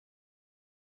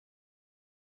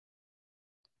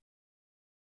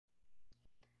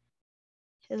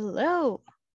Hello.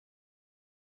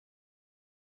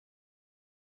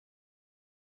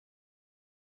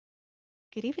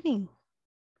 Good evening.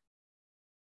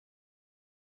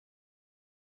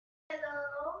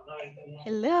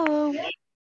 Hello.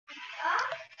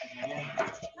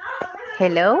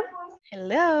 Hello.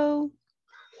 Hello.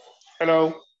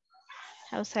 Hello.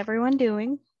 How's everyone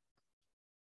doing?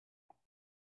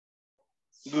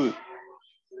 Good.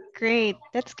 Great.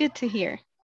 That's good to hear.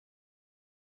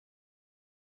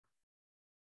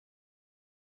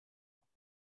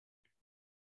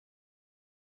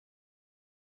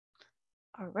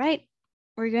 All right.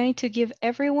 We're going to give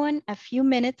everyone a few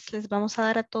minutes. Les vamos a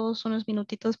dar a todos unos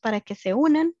minutitos para que se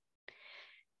unan.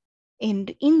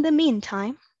 And in the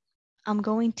meantime, I'm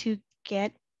going to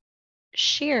get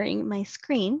sharing my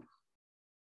screen.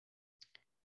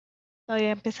 Voy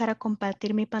a empezar a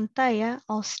compartir mi pantalla.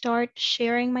 I'll start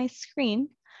sharing my screen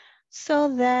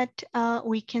so that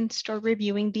we can start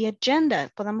reviewing the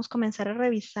agenda. Podamos comenzar a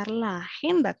revisar la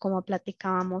agenda como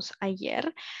platicábamos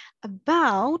ayer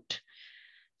about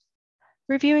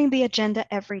reviewing the agenda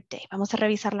every day. Vamos a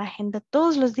revisar la agenda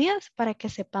todos los días para que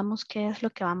sepamos qué es lo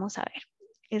que vamos a ver.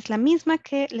 Es la misma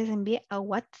que les envié a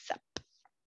WhatsApp.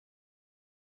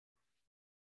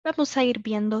 Vamos a ir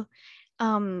viendo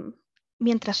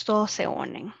mientras todos se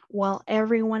unen, while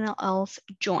everyone else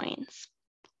joins.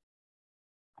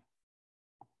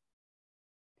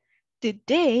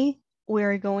 Today,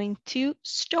 we're going to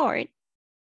start.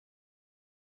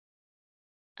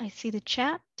 I see the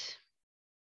chat.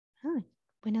 Oh,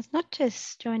 buenas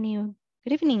noches, Johnny.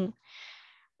 Good evening.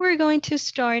 We're going to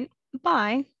start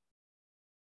by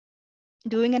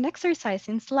doing an exercise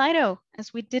in Slido,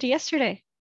 as we did yesterday.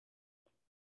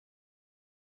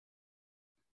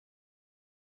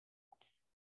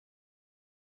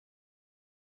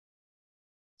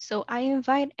 So I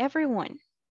invite everyone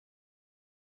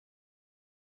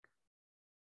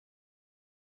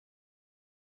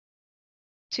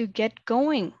to get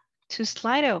going to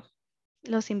Slido.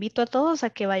 Los invito a todos a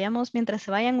que vayamos, mientras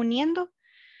se vayan uniendo,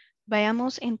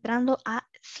 vayamos entrando a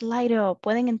Slido.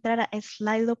 Pueden entrar a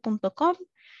slido.com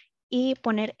y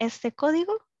poner este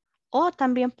código, o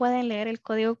también pueden leer el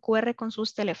código QR con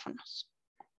sus teléfonos.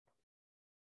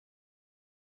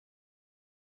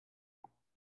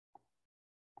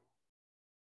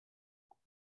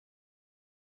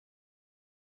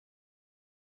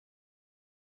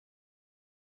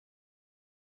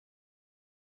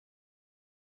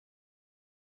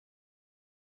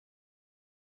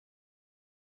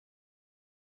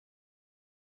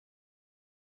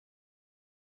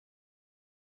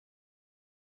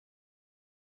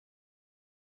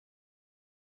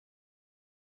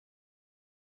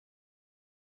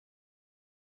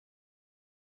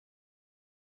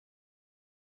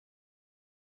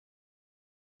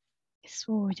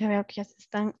 Eso, ya veo que ya se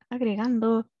están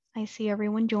agregando. I see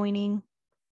everyone joining.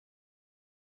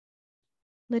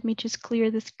 Let me just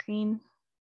clear the screen.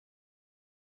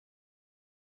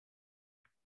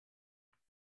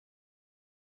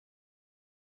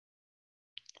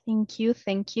 Thank you,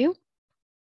 thank you.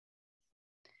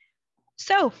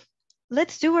 So,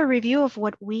 let's do a review of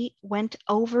what we went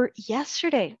over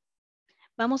yesterday.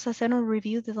 Vamos a hacer un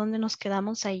review de dónde nos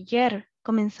quedamos ayer.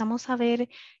 Comenzamos a ver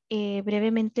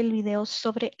brevemente el video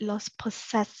sobre los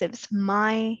possessives.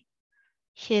 My,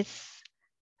 his,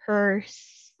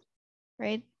 hers,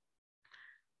 right?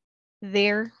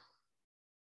 Their,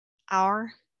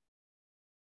 our,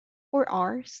 or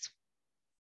ours.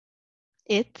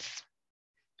 It's.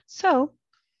 So,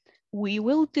 we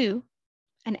will do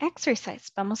an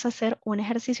exercise. Vamos a hacer un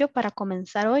ejercicio para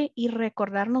comenzar hoy y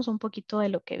recordarnos un poquito de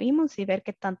lo que vimos y ver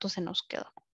qué tanto se nos quedó.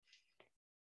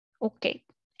 Ok,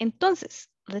 entonces,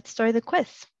 let's start the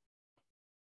quiz.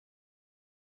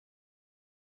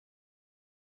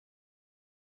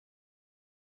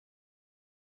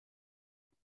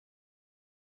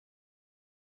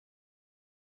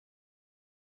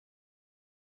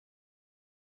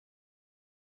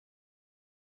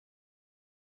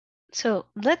 So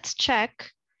let's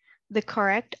check the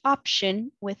correct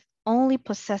option with only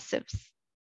possessives.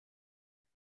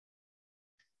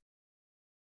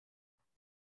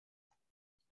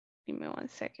 Give me 1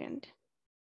 second.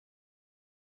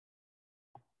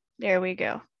 There we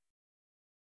go.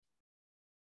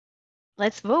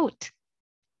 Let's vote.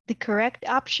 The correct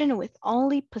option with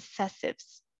only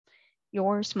possessives.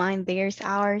 Yours, mine, theirs,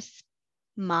 ours.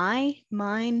 My,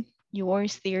 mine,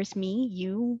 yours, theirs, me,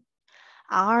 you.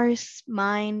 Ours,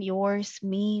 mine, yours,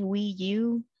 me, we,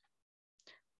 you.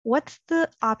 What's the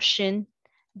option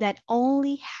that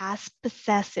only has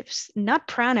possessives, not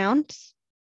pronouns,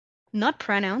 no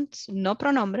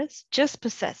pronombres, just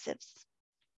possessives?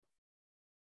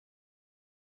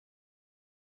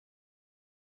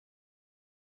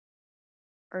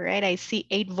 All right, I see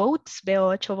 8 votes.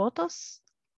 Veo 8 votos.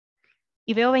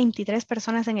 Y veo 23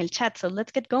 personas en el chat. So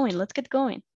let's get going. Let's get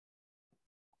going.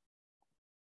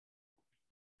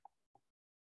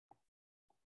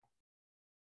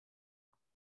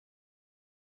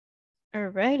 All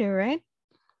right, all right.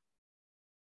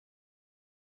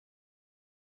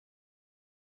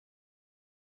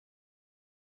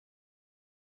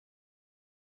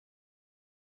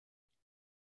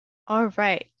 All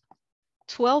right.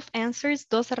 12 answers,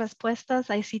 12 respuestas.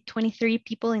 I see 23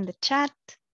 people in the chat.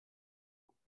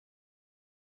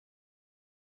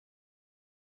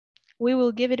 We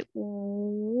will give it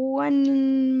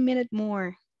 1 minute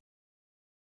more.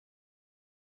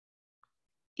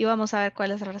 Y vamos a ver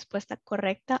cuál es la respuesta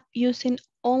correcta. Using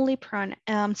only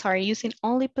using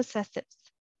only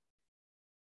possessives.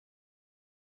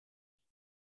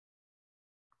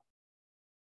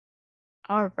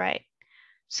 All right.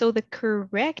 So the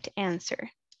correct answer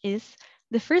is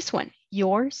the first one.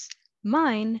 Yours,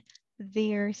 mine,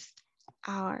 theirs,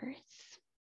 ours.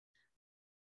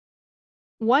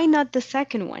 Why not the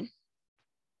second one?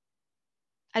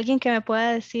 ¿Alguien que me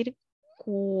pueda decir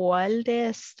cuál de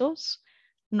estos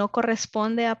no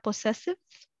corresponde a possessive?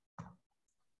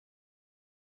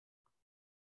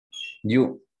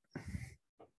 You.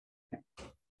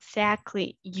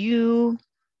 Exactly. You,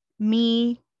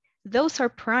 me, those are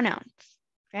pronouns,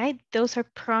 right? Those are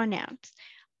pronouns.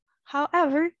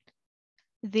 However,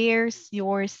 theirs,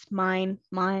 yours, mine,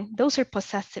 those are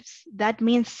possessives. That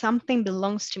means something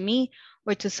belongs to me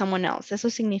or to someone else. Eso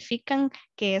significan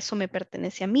que eso me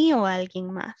pertenece a mí o a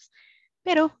alguien más.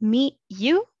 Pero me,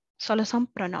 you, solo son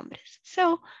pronombres.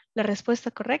 So, la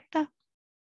respuesta correcta,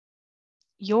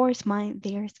 yours, mine,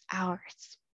 theirs,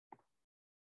 ours.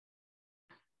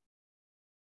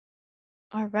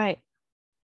 All right.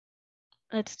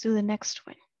 Let's do the next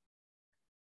one.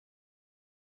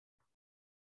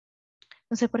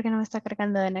 No sé por qué no me está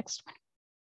cargando the next one.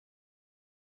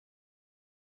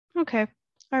 Okay.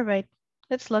 All right.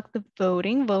 Let's look the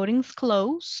voting. Voting's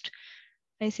closed.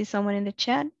 I see someone in the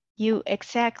chat. You,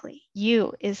 exactly.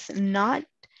 You is not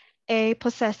a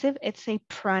possessive, it's a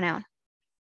pronoun.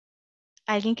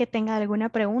 ¿Alguien que tenga alguna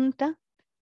pregunta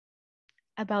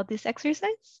about this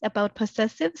exercise? About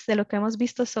possessives, de lo que hemos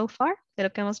visto so far? De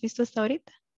lo que hemos visto hasta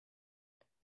ahorita?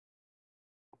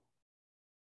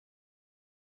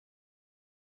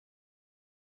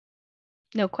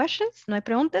 No questions? ¿No hay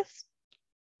preguntas?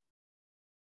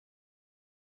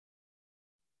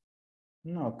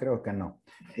 No, creo que no.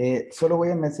 Solo voy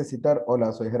a necesitar,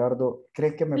 hola, soy Gerardo.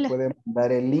 ¿Cree que me Hola. puede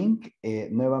mandar el link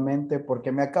nuevamente?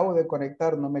 Porque me acabo de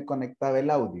conectar, no me conectaba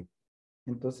el audio.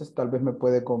 Entonces tal vez me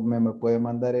puede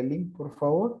mandar el link, por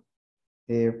favor,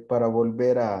 para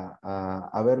volver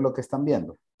a ver lo que están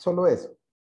viendo. Solo eso.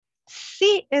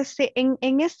 Sí,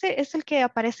 en este es el que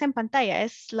aparece en pantalla,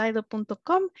 es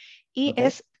slido.com y Ok.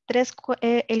 es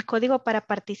el código para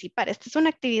participar. Esta es una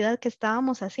actividad que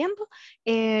estábamos haciendo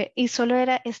y solo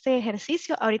era este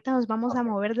ejercicio. Ahorita nos vamos a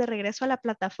mover de regreso a la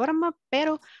plataforma,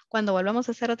 pero cuando volvamos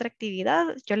a hacer otra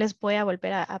actividad, yo les voy a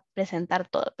volver a presentar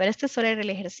todo. Pero este solo era el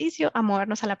ejercicio, a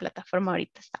movernos a la plataforma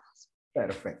ahorita estamos.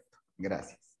 Perfecto,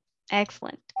 gracias.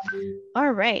 Excellent.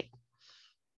 All right.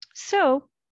 So,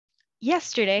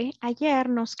 ayer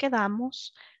nos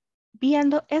quedamos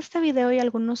viendo este video y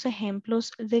algunos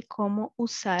ejemplos de cómo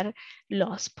usar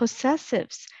los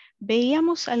possessives.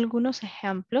 Veíamos algunos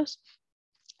ejemplos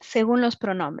según los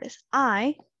pronombres.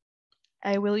 I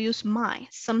will use my,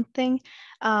 something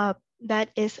that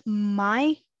is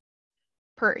my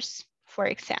purse, for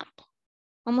example.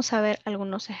 Vamos a ver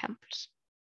algunos ejemplos.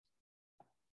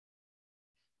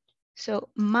 So,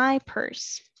 my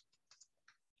purse.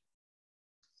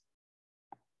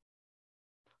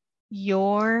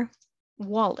 Your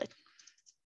wallet,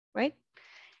 right?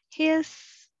 His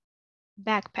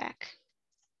backpack.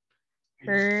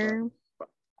 Her,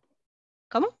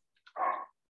 ¿cómo?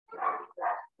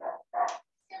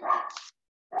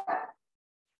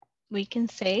 We can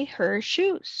say her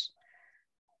shoes.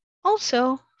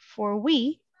 Also, for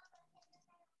we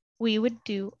would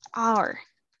do our,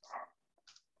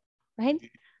 right?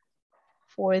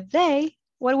 For they,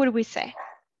 what would we say?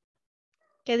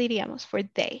 ¿Qué diríamos for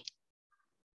they?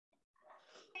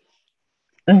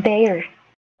 There.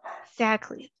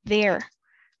 Exactly, their.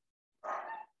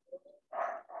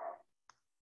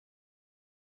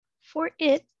 For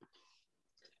it,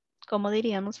 ¿cómo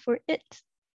diríamos for it?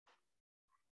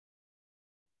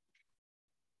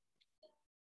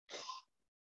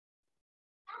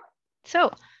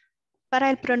 So, para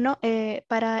el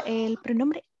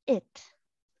pronombre it,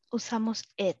 usamos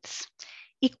its.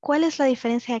 ¿Y cuál es la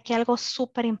diferencia aquí? Algo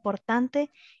súper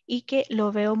importante y que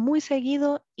lo veo muy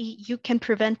seguido y you can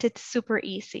prevent it super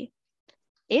easy.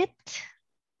 It's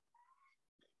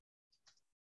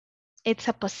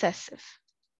a possessive.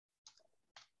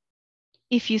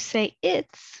 If you say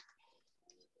it's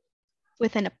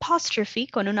with an apostrophe,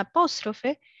 con un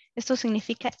apóstrofe, esto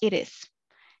significa it is.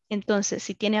 Entonces,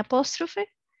 si tiene apóstrofe,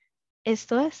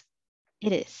 esto es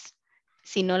it is.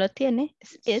 Si no lo tiene,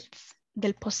 es it's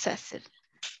del possessive.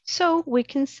 So we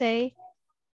can say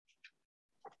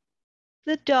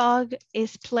the dog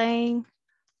is playing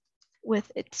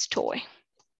with its toy,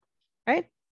 right?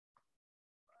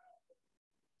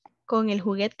 Con el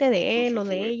juguete de él o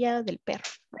de ella, del perro,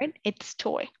 right? Its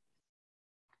toy.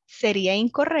 Sería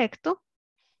incorrecto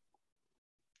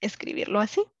escribirlo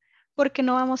así, porque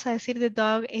no vamos a decir the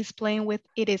dog is playing with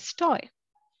its toy,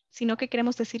 sino que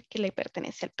queremos decir que le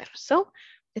pertenece al perro. So,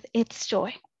 with its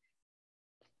toy.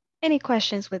 Any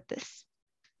questions with this?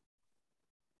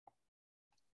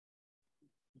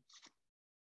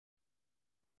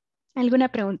 ¿Alguna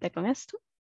pregunta con esto?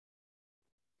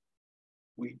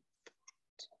 We.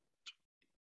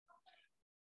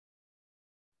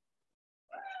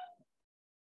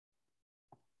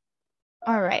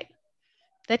 All right. In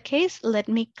that case, let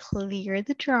me clear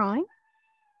the drawing.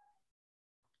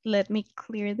 Let me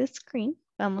clear the screen.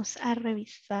 Vamos a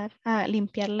revisar, a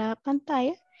limpiar la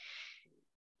pantalla.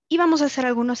 Y vamos a hacer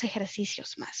algunos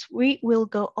ejercicios más. We will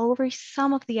go over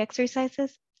some of the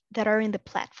exercises that are in the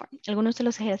platform. Algunos de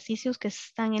los ejercicios que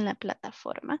están en la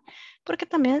plataforma. Porque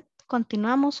también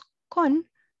continuamos con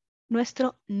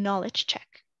nuestro knowledge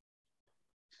check.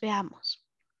 Veamos.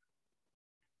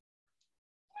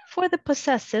 For the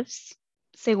possessives,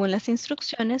 según las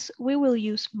instrucciones, we will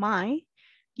use my,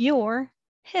 your,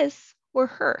 his or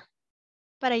her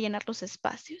para llenar los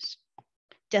espacios.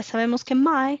 Ya sabemos que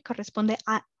my corresponde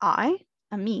a I,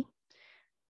 a mí,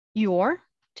 your,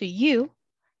 to you,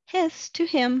 his, to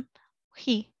him,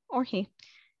 he or he,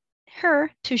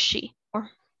 her, to she or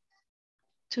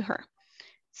to her.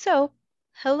 So,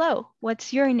 hello,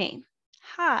 what's your name?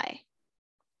 Hi.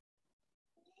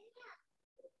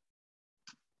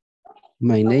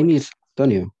 My name is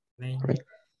Antonio. Right?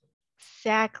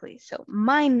 Exactly. So,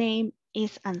 my name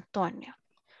is Antonio.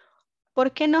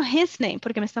 ¿Por qué no his name?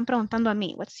 Porque me están preguntando a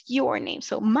mí. What's your name?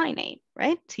 So, my name,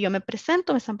 right? Si yo me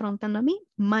presento, me están preguntando a mí.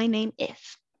 My name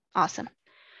is. Awesome.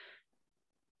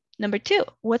 Number 2,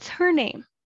 what's her name?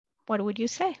 What would you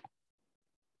say?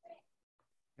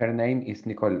 Her name is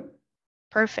Nicole.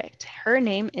 Perfect. Her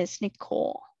name is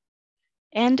Nicole.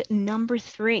 And number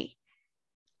 3,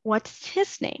 what's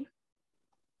his name?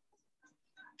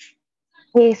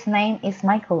 His name is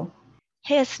Michael.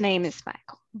 His name is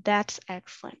Michael. That's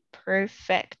excellent.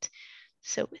 Perfect.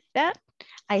 So with that,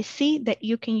 I see that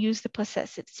you can use the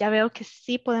possessives. Ya veo que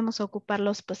sí podemos ocupar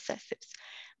los possessives.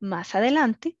 Más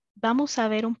adelante vamos a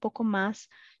ver un poco más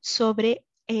sobre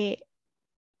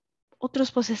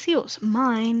otros posesivos.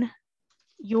 Mine,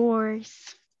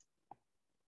 yours,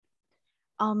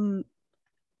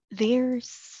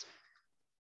 theirs,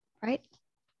 right?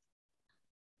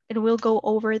 And we'll go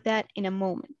over that in a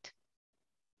moment.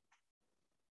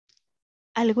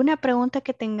 ¿Alguna pregunta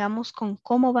que tengamos con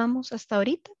cómo vamos hasta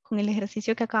ahorita, con el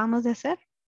ejercicio que acabamos de hacer?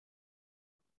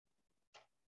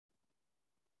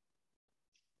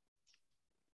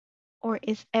 Or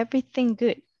is everything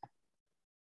good?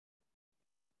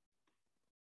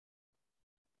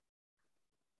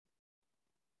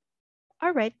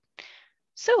 All right.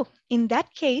 So, in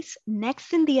that case,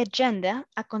 next in the agenda,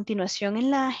 a continuación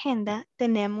en la agenda,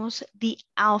 tenemos the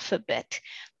alphabet.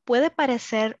 Puede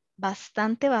parecer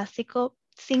bastante básico,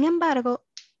 sin embargo,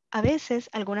 a veces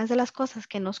algunas de las cosas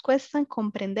que nos cuestan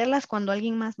comprenderlas cuando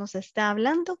alguien más nos está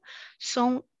hablando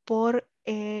son por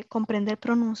comprender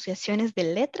pronunciaciones de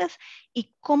letras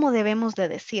y cómo debemos de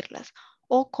decirlas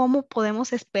o cómo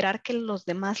podemos esperar que los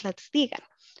demás las digan.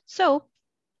 So,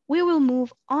 we will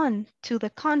move on to the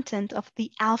content of the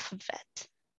alphabet.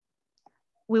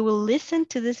 We will listen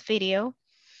to this video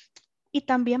y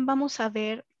también vamos a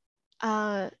ver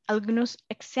algunos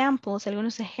examples,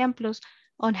 algunos ejemplos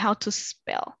on how to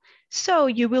spell. So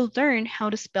you will learn how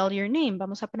to spell your name.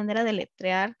 Vamos a aprender a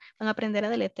deletrear, van a aprender a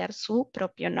deletrear su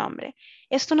propio nombre.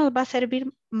 Esto nos va a servir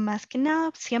más que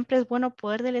nada. Siempre es bueno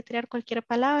poder deletrear cualquier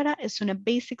palabra. Es una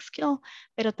basic skill,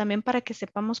 pero también para que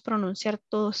sepamos pronunciar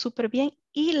todo súper bien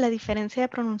y la diferencia de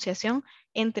pronunciación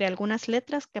entre algunas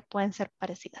letras que pueden ser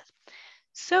parecidas.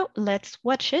 So let's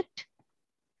watch it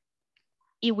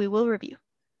y we will review.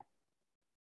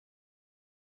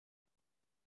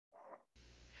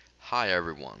 Hi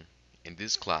everyone, in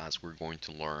this class we're going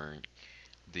to learn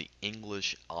the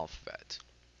English alphabet.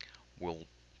 We'll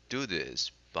do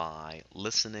this by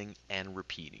listening and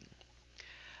repeating.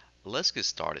 Let's get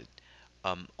started.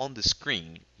 On the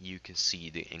screen, you can see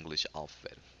the English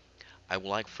alphabet. I would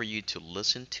like for you to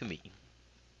listen to me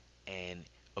and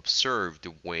observe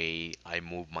the way I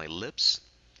move my lips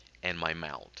and my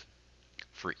mouth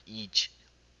for each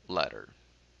letter.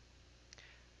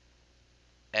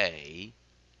 A,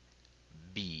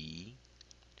 B,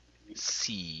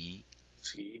 C,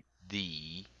 C,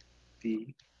 D,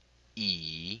 D,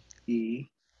 E, E,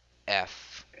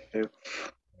 F, F,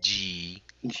 G,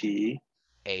 G,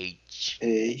 H,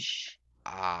 H,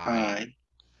 I, I,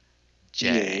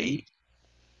 J, J,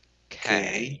 K,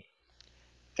 K,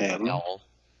 L, L,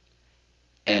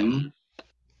 M,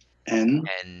 M, N,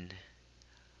 N,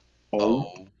 O,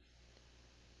 O,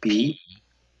 P,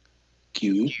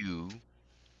 Q, Q,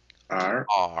 R,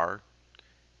 R,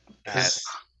 S, S,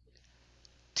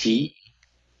 T, T,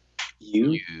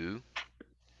 U, U,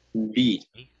 V,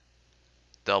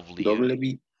 W,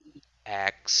 W,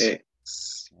 X,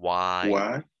 X, Y,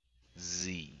 Y,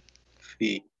 Z.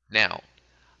 Z. Now,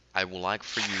 I would like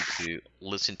for you to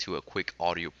listen to a quick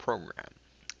audio program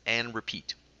and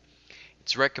repeat.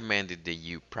 It's recommended that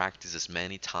you practice as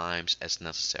many times as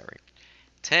necessary,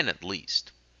 10 at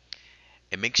least,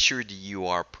 and make sure that you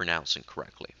are pronouncing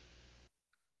correctly.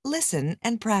 Listen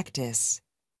and practice.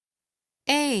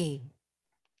 A,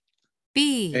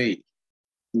 B, A,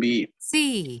 B,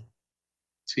 C,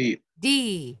 C,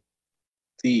 D,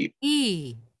 D,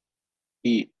 E,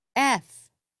 E, F,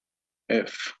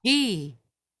 F, G,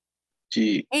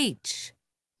 G, H,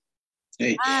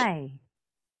 H, I,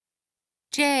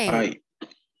 J, I,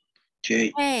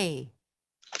 J, K,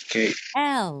 K,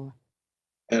 L,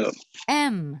 L,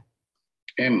 M,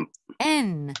 M,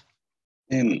 N,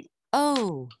 N,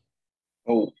 O,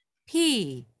 O,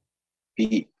 P,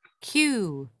 P,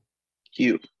 Q,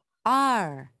 Q,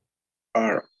 R,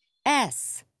 R,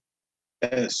 S,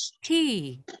 S,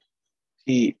 T,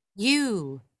 T,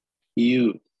 U,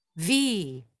 U,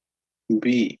 V,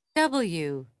 V,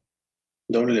 W,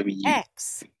 W,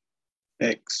 X,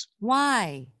 X,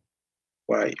 Y,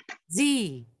 Y,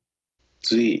 Z.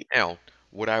 Z. Now,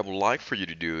 what I would like for you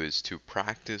to do is to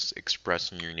practice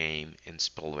expressing your name and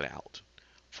spell it out.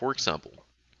 For example,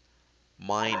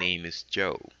 my name is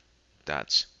Joe.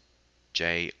 That's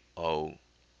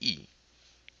J-O-E.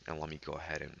 And let me go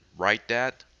ahead and write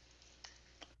that.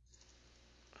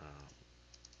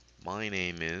 My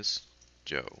name is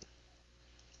Joe.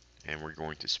 And we're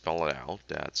going to spell it out.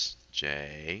 That's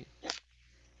J-O-E.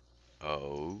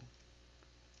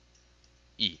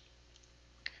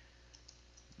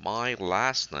 My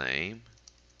last name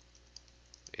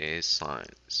is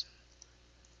Science.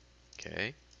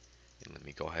 Okay. And let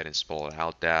me go ahead and spell it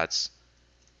out. That's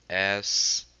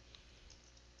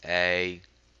S-A-E-N-Z.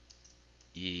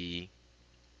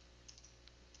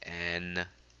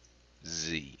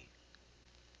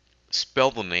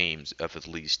 Spell the names of at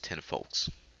least 10 folks.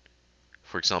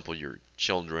 For example, your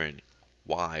children,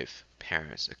 wife,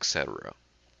 parents, etc.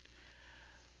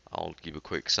 I'll give a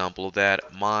quick example of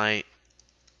that. My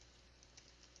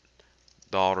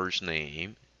daughter's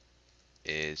name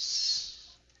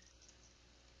is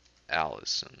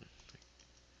Allison.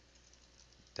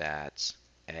 That's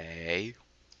A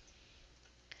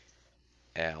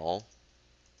L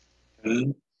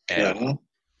L, L L,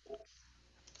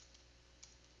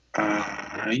 I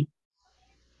I,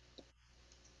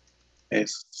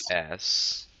 S,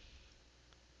 S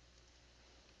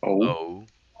O, O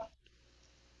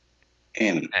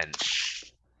N. N.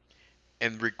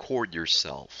 And record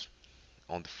yourself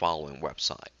on the following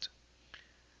website,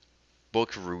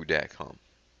 bookaroo.com.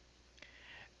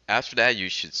 After that, you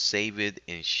should save it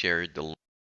and share the link.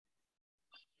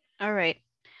 All right.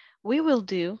 We will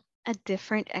do a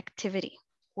different activity.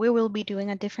 We will be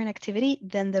doing a different activity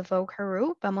than the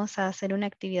Vocabulary. Vamos a hacer una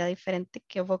actividad diferente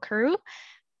que Vocabulary,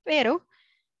 pero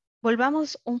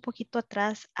volvamos un poquito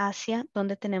atrás hacia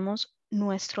donde tenemos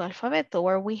nuestro alfabeto,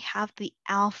 where we have the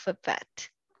alphabet.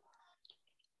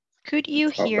 Could you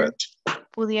hear,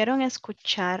 pudieron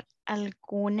escuchar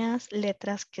algunas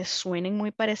letras que suenen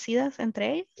muy parecidas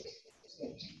entre ellas?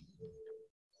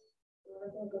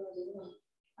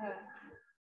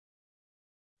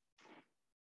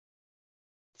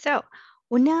 So,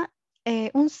 un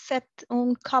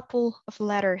couple of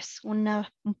letters, un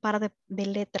par de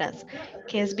letras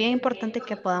que es bien importante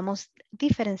que podamos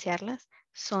diferenciarlas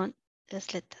son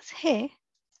las letras G,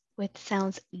 which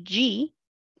sounds G,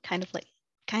 kind of like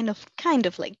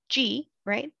G,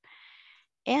 right?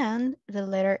 And the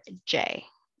letter J.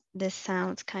 This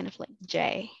sounds kind of like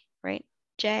J, right?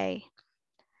 J.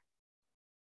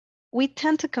 we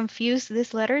tend to confuse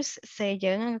these letters. Se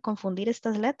llegan a confundir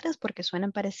estas letras porque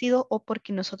suenan parecido o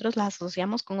porque nosotros las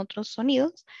asociamos con otros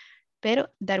sonidos,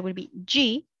 pero that would be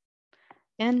G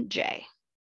and J,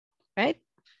 right?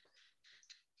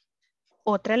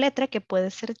 Otra letra que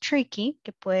puede ser tricky,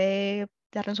 que puede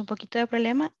darnos un poquito de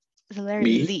problema, es la letter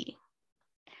B. Z.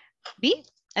 B,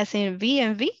 as in V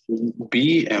and V?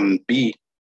 B and B.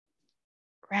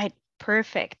 Right,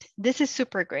 perfect. This is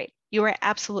super great. You are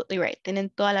absolutely right. Tienen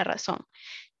toda la razón.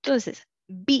 Entonces,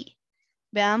 B,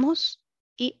 veamos.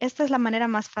 Y esta es la manera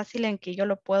más fácil en que yo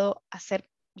lo puedo hacer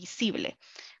visible.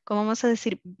 Como vamos a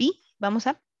decir B, vamos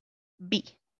a B,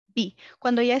 B.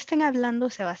 Cuando ya estén hablando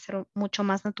se va a hacer mucho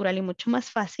más natural y mucho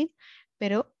más fácil.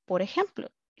 Pero, por ejemplo,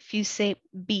 if you say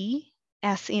B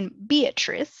as in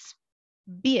Beatrice,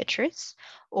 Beatrice,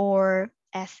 or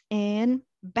as in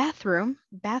bathroom,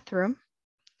 bathroom,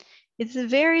 it's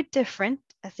very different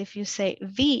as if you say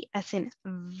V as in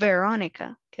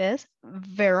Veronica, que es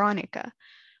Veronica,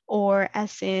 or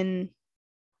as in,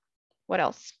 what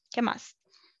else? ¿Qué más?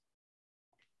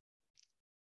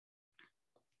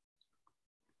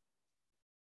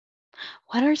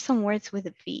 What are some words with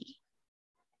a V?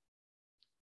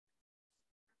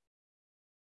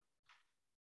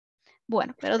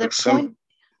 Bueno, pero the point,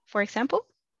 for example?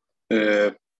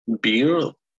 Bird.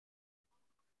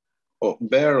 O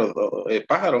bird,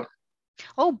 pájaro.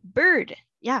 Oh, bird.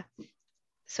 Yeah.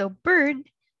 So bird,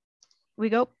 we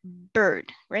go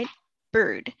bird, right?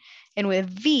 Bird. And with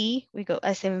V, we go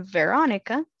as in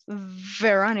Veronica,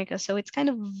 Veronica. So it's kind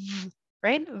of,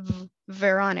 right?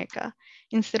 Veronica.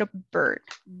 Instead of bird,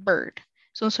 bird.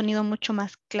 Es un sonido mucho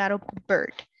más claro,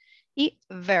 bird. Y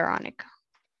Veronica.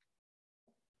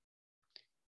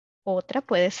 Otra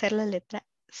puede ser la letra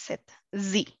Z,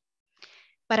 Z.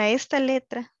 Para esta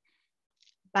letra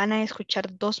van a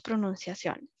escuchar dos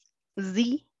pronunciaciones.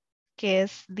 Z, que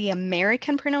es the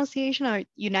American pronunciation or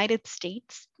United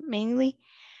States mainly.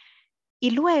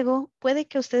 Y luego puede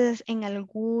que ustedes en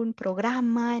algún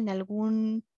programa,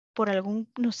 por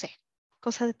algún, no sé,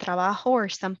 cosa de trabajo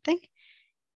or something,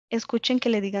 escuchen que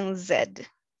le digan Z.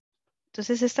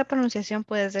 Entonces esta pronunciación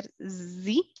puede ser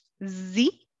Z, Z,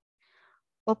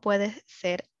 o puede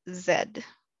ser Z.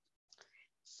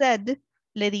 Z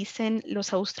le dicen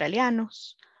los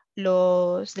australianos,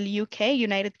 los del UK,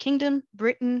 United Kingdom,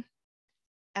 Britain,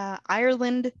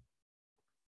 Ireland,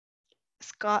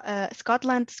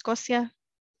 Scotland, Escocia.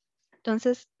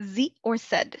 Entonces, Z or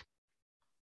Z.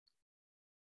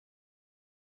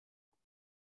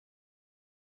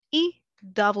 Y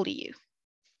W.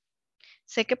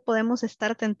 Sé que podemos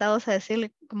estar tentados a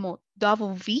decirle como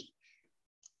double V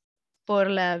por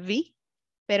la V,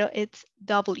 pero it's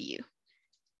W.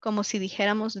 Como si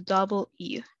dijéramos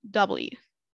W, W,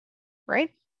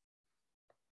 right?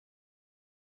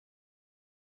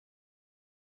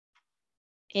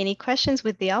 Any questions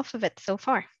with the alphabet so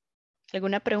far?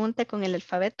 ¿Alguna pregunta con el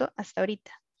alfabeto hasta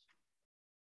ahorita?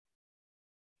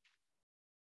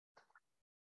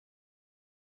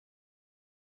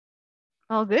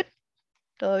 All good?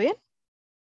 ¿Todo bien?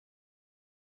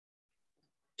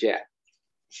 Yeah.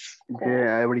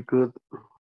 Yeah, very good.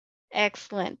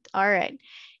 Excellent. All right.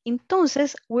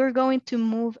 Entonces, we're going to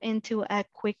move into a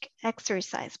quick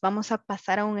exercise. Vamos a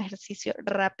pasar a un ejercicio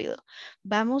rápido.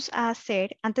 Vamos a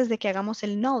hacer, antes de que hagamos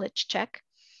el knowledge check,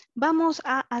 vamos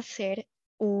a hacer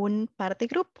un par de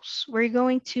grupos. We're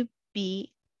going to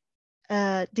be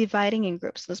dividing in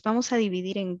groups. Nos vamos a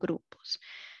dividir en grupos.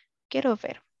 Quiero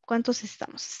ver, ¿cuántos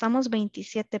estamos? Estamos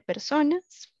 27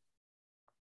 personas.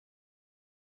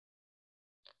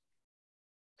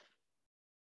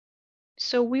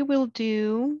 So we will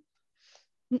do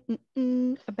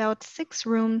about 6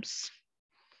 rooms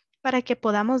para que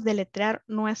podamos deletrear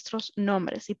nuestros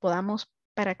nombres y podamos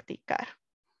practicar.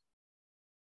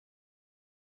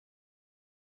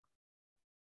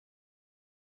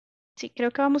 Sí, creo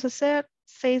que vamos a hacer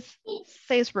 6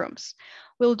 rooms.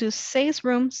 We'll do 6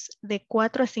 rooms de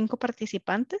 4 a 5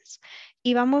 participantes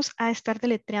y vamos a estar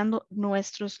deletreando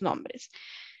nuestros nombres.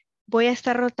 Voy a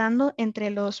estar rotando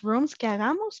entre los rooms que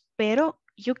hagamos, pero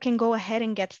you can go ahead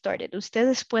and get started.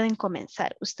 Ustedes pueden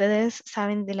comenzar. Ustedes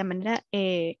saben de la manera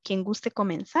quien guste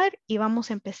comenzar y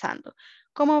vamos empezando.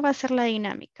 ¿Cómo va a ser la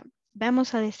dinámica?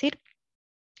 Vamos a decir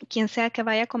quien sea que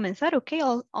vaya a comenzar. Ok,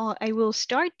 I will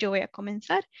start. Yo voy a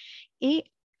comenzar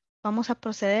y vamos a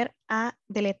proceder a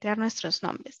deletrear nuestros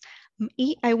nombres.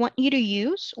 Y I want you to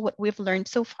use what we've learned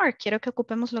so far. Quiero que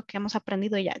ocupemos lo que hemos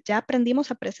aprendido ya. Ya aprendimos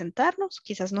a presentarnos.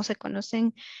 Quizás no se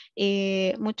conocen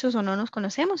muchos o no nos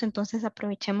conocemos. Entonces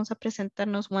aprovechemos a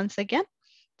presentarnos once again.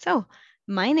 So,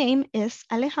 my name is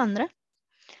Alejandra.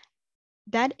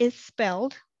 That is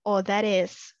spelled, or that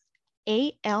is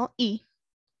A-L-E-J-A-N-D-R-A.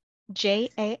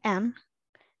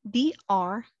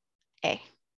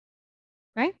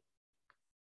 Right?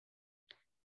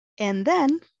 And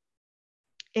then,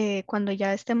 cuando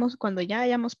ya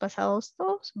hayamos pasado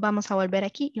todos, vamos a volver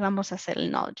aquí y vamos a hacer el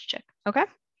knowledge check. ¿Ok?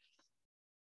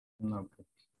 No.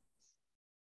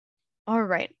 All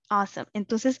right, awesome.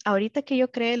 Entonces, ahorita que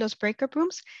yo cree los breakout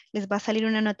rooms, les va a salir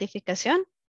una notificación.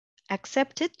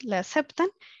 Accepted, la aceptan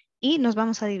y nos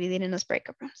vamos a dividir en los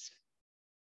breakout rooms.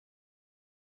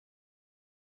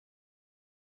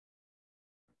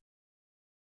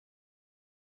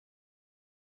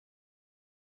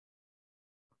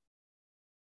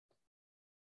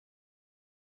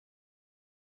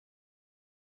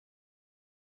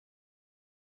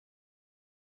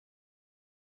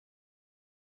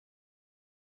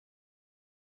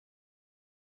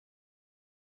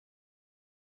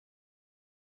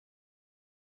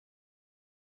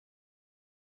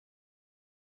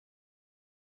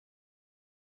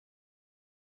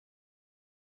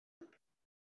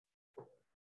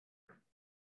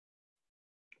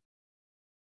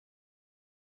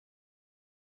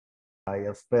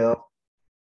 I spell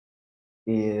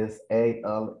is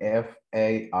A-L-F-A-R-O.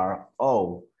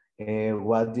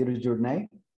 What is your name?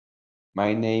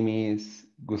 My name is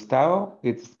Gustavo.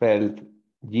 It's spelled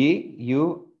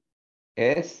G-U-S-T-A-V-O.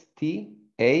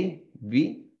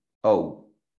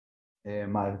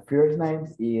 My first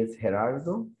name is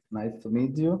Gerardo. Nice to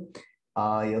meet you.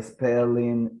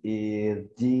 Spelling is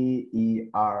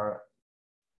G-E-R-R-A-R-D-O.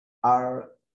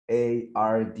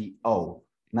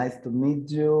 Nice to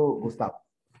meet you, Gustavo.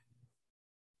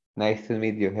 Nice to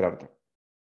meet you, Gerardo.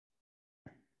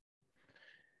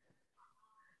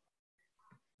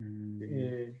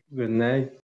 Good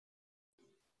night.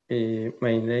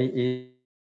 My name is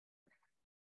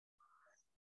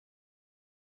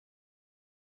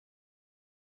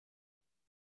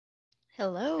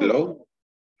Hello. Hello.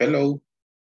 Hello.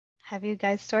 Have you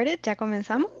guys started? ¿Ya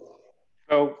comenzamos?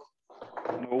 No.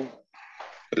 No.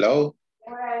 Hello.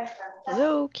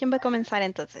 Hello. ¿Quién va a comenzar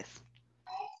entonces?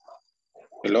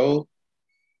 Hello.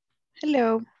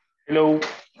 Hello. Hello.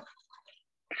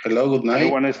 Hello. Good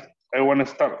night. I want to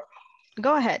start.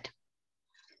 Go ahead.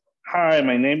 Hi,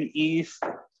 my name is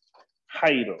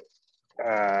Jairo.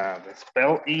 The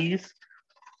spell is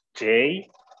J-A-I-R-O.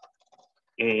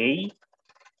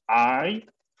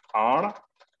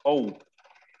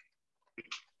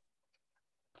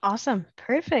 Awesome.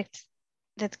 Perfect.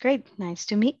 That's great. Nice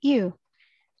to meet you.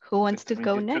 Who wants to Nice to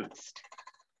go meet you too. next?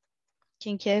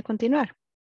 ¿Quién quiere continuar?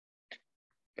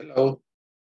 Hello.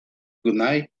 Good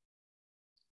night.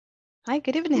 Hi,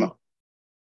 good evening.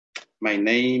 My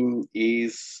name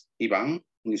is Ivan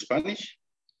in Spanish.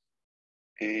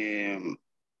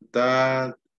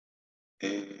 That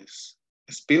is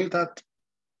spell that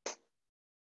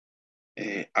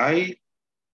I-V-A-N.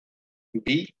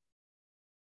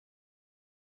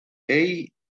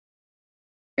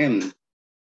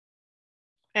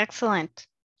 Excellent.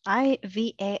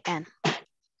 I-V-A-N.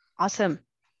 Awesome.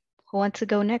 Who wants to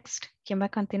go next? ¿Quién va a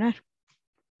continuar?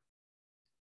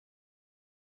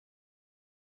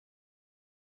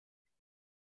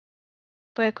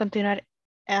 ¿Puede continuar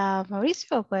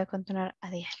Mauricio o puede continuar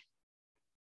Adiel?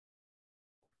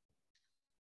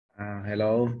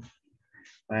 hello.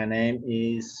 My name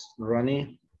is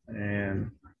Ronnie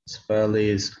and spell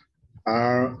is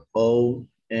R-O-N-N-G.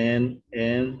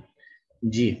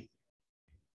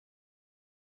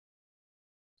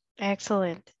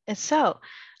 Excellent. So,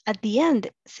 at the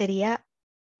end sería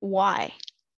Y,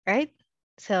 right?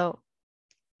 So,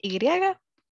 Y,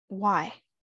 Y.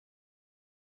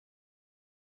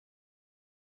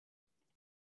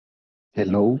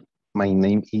 Hello, my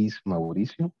name is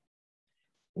Mauricio.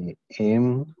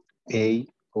 M-A-O-R.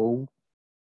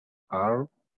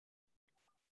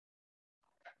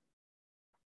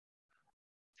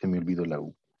 Se me olvidó la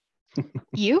U.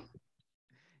 You?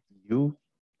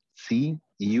 U-C-U-O.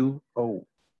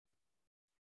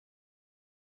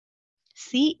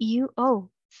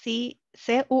 C-U-O.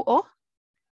 C-U-O?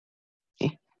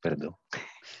 Perdón.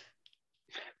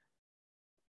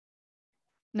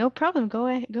 No problem. Go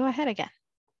ahead again.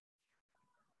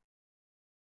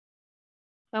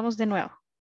 Vamos de nuevo.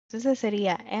 Entonces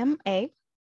sería M-A.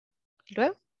 ¿Y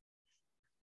luego?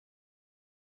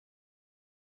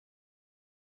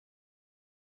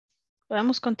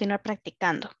 Podemos continuar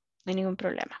practicando. No hay ningún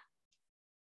problema.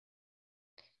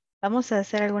 Vamos a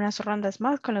hacer algunas rondas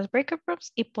más con los breakout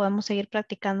groups y podemos seguir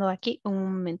practicando aquí un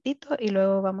momentito y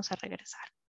luego vamos a regresar.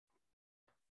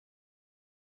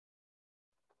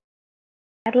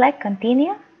 I'd like to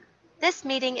continue. This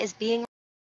meeting is being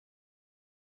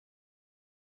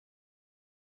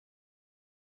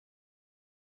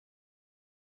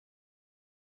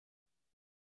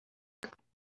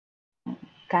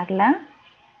Carla.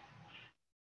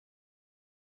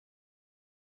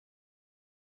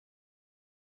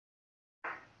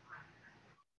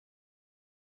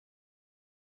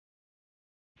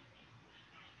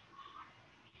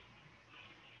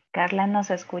 Carla, ¿nos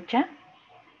escucha?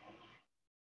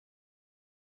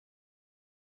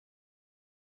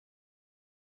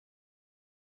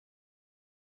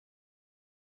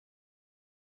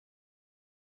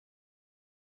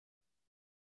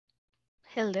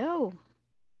 Hello.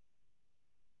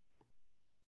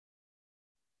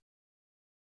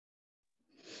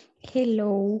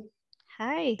 Hello.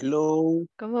 Hi. Hello.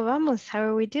 ¿Cómo vamos? How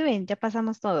are we doing? Ya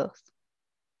pasamos todos.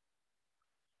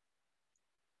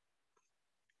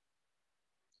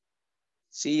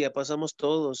 Sí, ya pasamos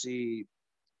todos y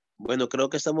bueno, creo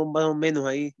que estamos más o menos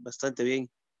ahí bastante bien.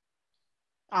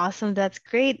 Awesome, that's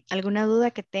great. ¿Alguna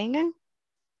duda que tengan?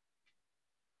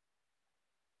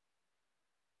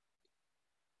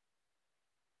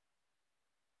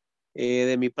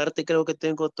 De mi parte creo que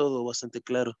tengo todo bastante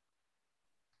claro.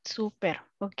 Súper.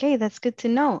 Ok, that's good to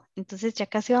know. Entonces ya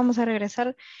casi vamos a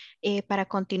regresar para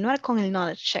continuar con el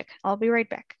knowledge check. I'll be right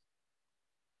back.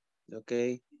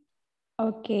 Ok.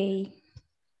 Ok.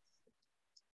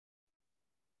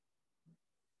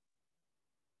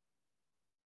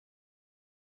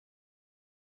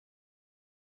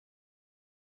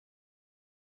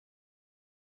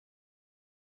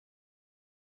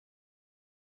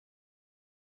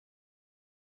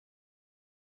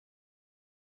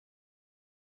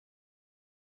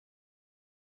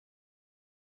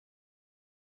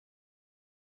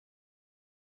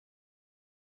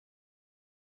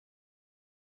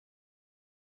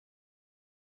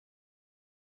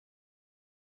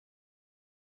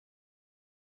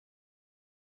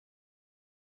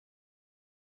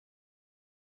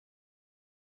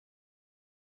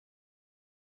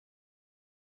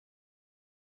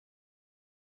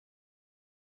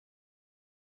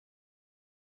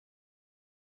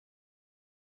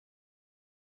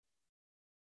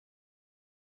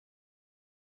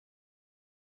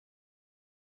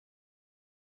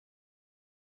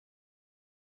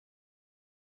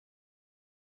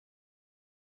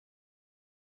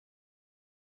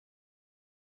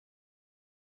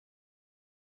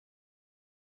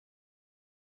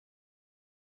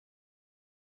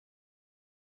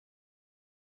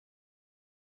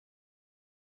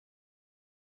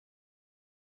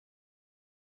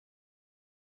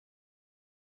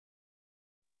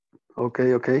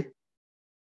 Okay, okay.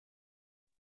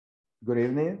 Good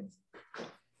evening.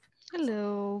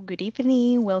 Hello, good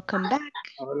evening, welcome back.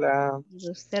 Hola.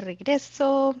 Bienvenidos de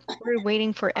regreso. We're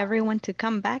waiting for everyone to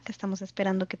come back. Estamos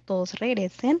esperando que todos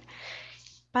regresen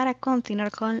para continuar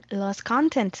con los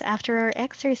contents after our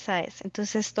exercise.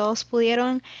 Entonces todos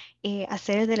pudieron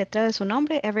hacer el deletreo de su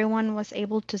nombre. Everyone was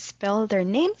able to spell their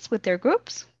names with their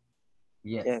groups.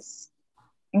 Yes.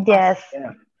 Yes.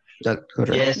 That's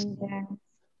correct. Yes.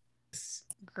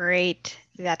 Great,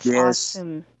 that's Yes.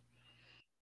 awesome.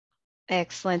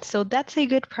 Excellent. So that's a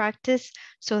good practice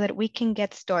so that we can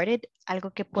get started.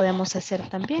 Algo que podemos hacer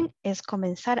también es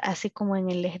comenzar, así como en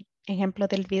el ejemplo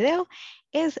del video,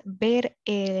 es ver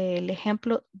el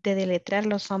ejemplo de deletrear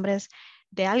los nombres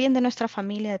de alguien de nuestra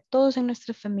familia, de todos en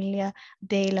nuestra familia,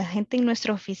 de la gente en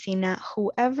nuestra oficina,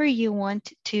 whoever you want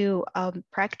to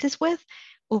practice with,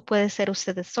 o puede ser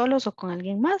ustedes solos o con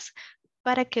alguien más,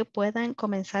 para que puedan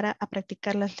comenzar a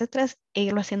practicar las letras e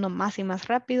irlo haciendo más y más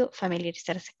rápido,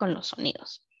 familiarizarse con los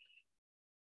sonidos.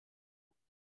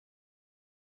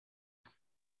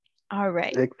 All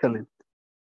right, Excellent.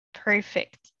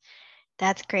 perfect.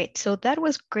 That's great. So that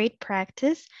was great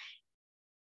practice.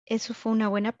 Eso fue una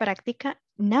buena práctica.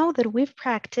 Now that we've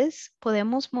practiced,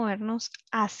 podemos movernos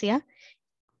hacia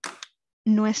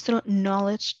nuestro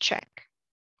knowledge check.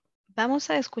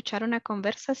 Vamos a escuchar una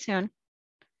conversación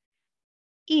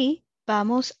y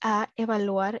vamos a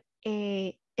evaluar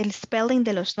el spelling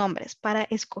de los nombres para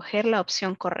escoger la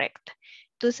opción correcta.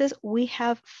 Entonces, we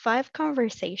have 5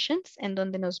 conversations en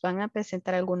donde nos van a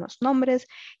presentar algunos nombres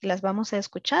y las vamos a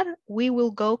escuchar. We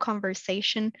will go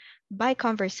conversation by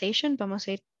conversation. Vamos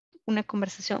a ir una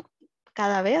conversación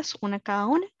cada vez, una cada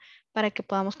una, para que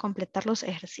podamos completar los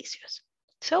ejercicios.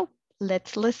 So,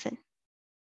 let's listen.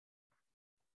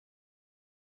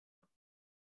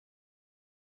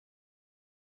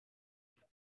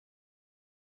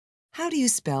 How do you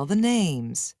spell the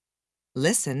names?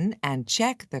 Listen and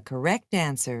check the correct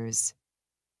answers.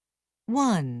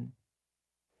 1.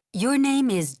 Your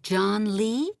name is John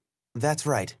Lee? That's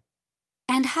right.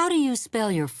 And how do you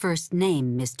spell your first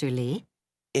name, Mr. Lee?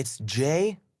 It's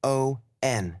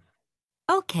J-O-N.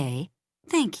 Okay,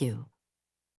 thank you.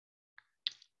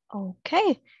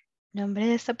 Okay, Nombre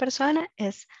de esta persona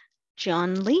es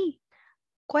John Lee.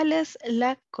 ¿Cuál es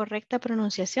la correcta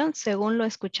pronunciación según lo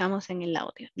escuchamos en el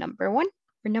audio? Number 1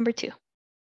 or number 2?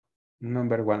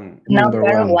 Number one. Number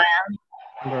one.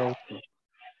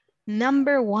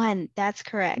 Number 1, that's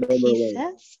correct. Number He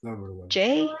one. says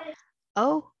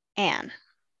J-O-N.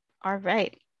 All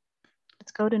right.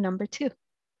 Let's go to number 2.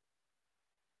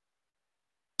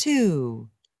 2.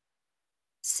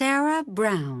 Sarah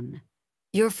Brown.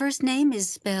 Your first name is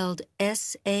spelled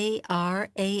S-A-R-A-H?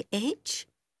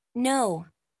 No,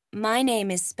 my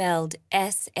name is spelled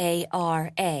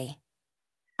S-A-R-A.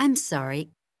 I'm sorry.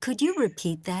 Could you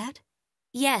repeat that?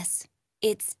 Yes,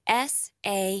 it's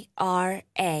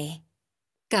S-A-R-A.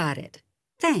 Got it.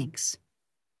 Thanks.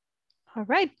 All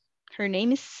right. Her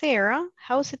name is Sarah.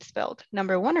 How's it spelled?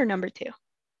 Number 1 or number 2?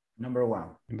 Number 1.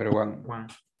 Number one.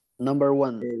 Number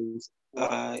 1.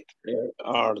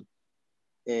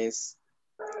 Is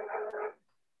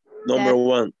number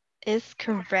 1. Is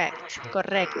correct.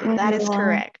 Correct. That is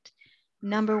correct.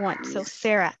 Number 1. So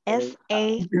Sarah,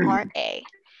 S-A-R-A.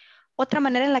 Otra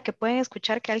manera en la que pueden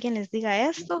escuchar que alguien les diga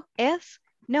esto es,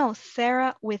 no,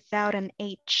 Sarah without an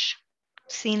H.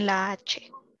 Sin la H,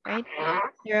 right?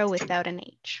 Sarah without an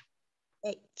H.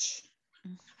 H.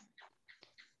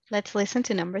 Let's listen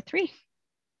to number 3.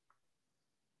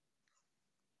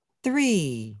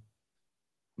 3.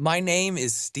 My name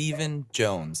is Stephen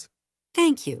Jones.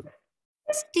 Thank you.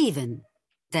 Stephen.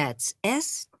 That's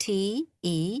S-T-E-V.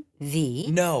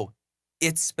 No,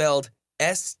 it's spelled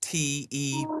S-T-E-P-H-E-N.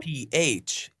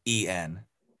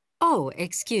 Oh,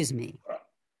 excuse me.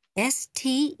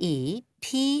 S-T-E-P-H-E-N.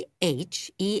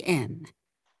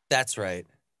 That's right.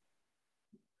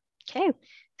 Okay,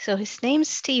 so his name's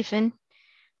Stephen.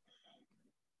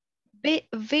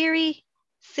 Very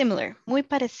similar, muy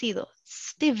parecido.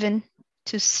 Stephen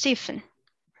to Stephen,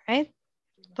 right?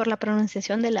 Por la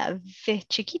pronunciación de la V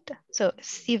chiquita. So,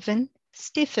 Stephen,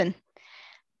 Stephen.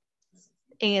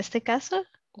 En este caso,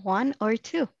 1 or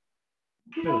 2.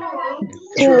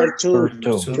 Number 2.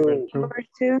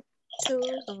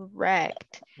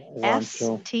 Correct.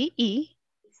 S-T-E-P-H-E-N.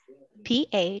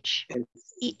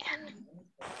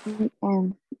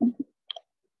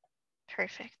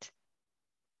 Perfect.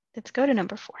 Let's go to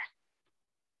number 4.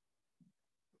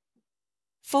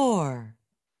 4.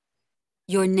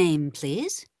 Your name,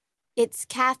 please. It's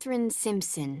Catherine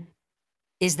Simpson.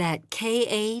 Is that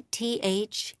K-A-T-H-E-R-I-N-E?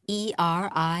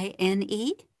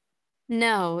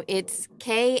 No, it's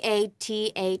K-A-T-H-R-Y-N.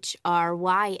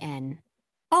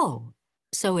 Oh,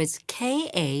 so it's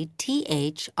K-A-T-H-R-Y-N.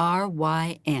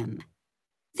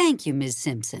 Thank you, Ms.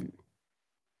 Simpson.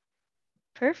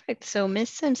 Perfect. So Miss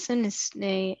Simpson is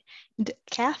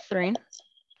Catherine.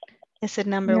 Is it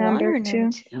number 1 or number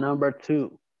 2? Number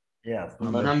 2. Yes.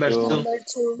 Number 2.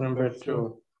 Number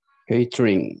 2.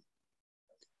 Catherine.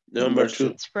 Number 2.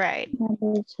 That's right.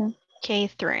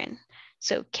 Catherine.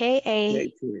 So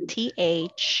K-A-T-H-Y-N.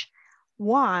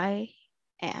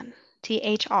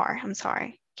 T-H-R, I'm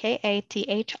sorry.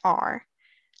 K-A-T-H-R-Y-N.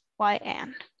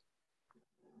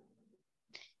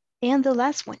 And the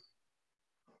last one.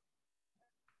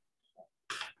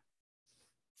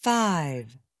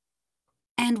 5.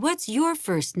 And what's your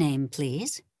first name,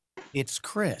 please? It's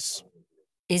Chris.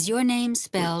 Is your name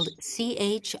spelled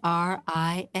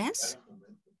C-H-R-I-S?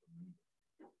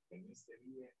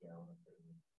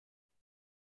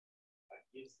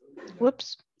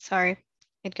 Whoops, sorry.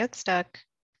 It got stuck.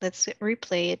 Let's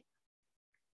replay it.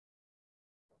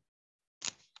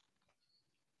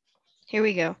 Here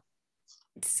we go.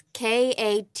 It's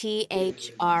K-A-T-H-R-Y-N.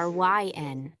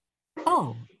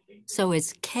 Oh, so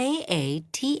it's K-A-T-H-R-Y-N.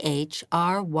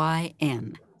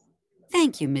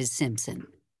 Thank you, Ms. Simpson.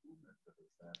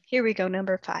 Here we go,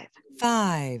 number 5.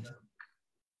 5.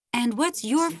 And what's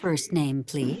your first name,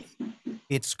 please?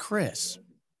 It's Chris.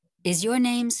 Is your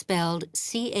name spelled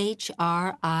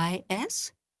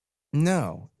C-H-R-I-S?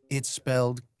 No, it's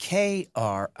spelled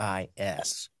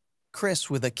K-R-I-S. Chris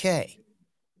with a K.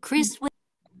 Chris with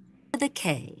a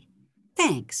K.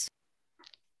 Thanks.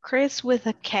 Chris with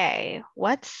a K.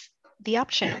 What's the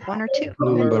option? 1 or 2?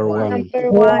 Number 1.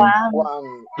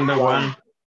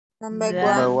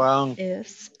 Number 1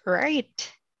 is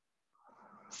right.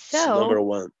 So, number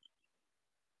 1.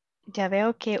 ya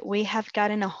veo que we have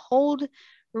gotten a hold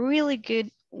really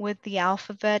good with the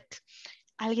alphabet.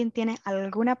 ¿Alguien tiene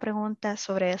alguna pregunta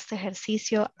sobre este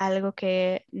ejercicio? ¿Algo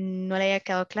que no le haya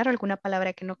quedado claro? ¿Alguna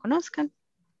palabra que no conozcan?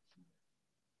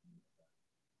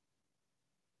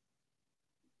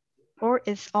 Or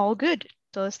is all good?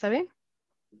 ¿Todo está bien?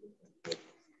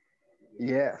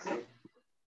 Yes.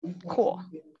 Cool.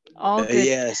 All good.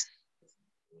 Yes.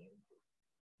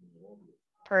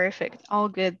 Perfect. All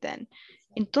good then.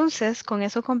 Entonces, con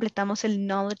eso completamos el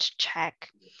knowledge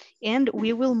check. And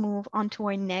we will move on to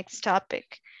our next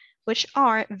topic, which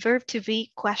are verb to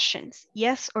be questions.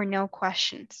 Yes or no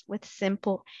questions with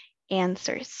simple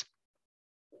answers.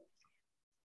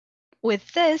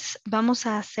 With this, vamos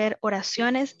a hacer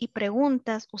oraciones y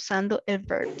preguntas usando el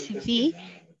verb to be,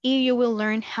 and you will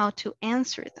learn how to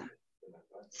answer them.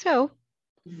 So,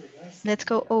 let's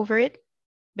go over it.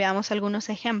 Veamos algunos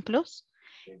ejemplos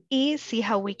y see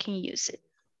how we can use it.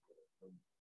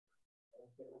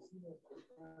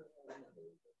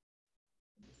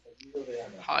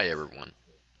 Hi everyone.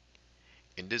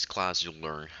 In this class, you'll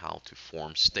learn how to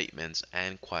form statements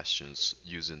and questions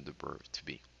using the verb to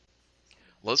be.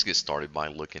 Let's get started by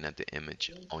looking at the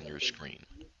image on your screen.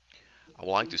 I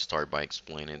would like to start by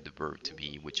explaining the verb to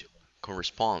be, which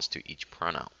corresponds to each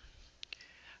pronoun.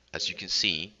 As you can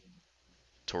see,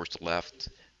 towards the left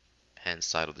hand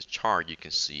side of the chart, you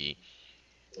can see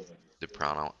the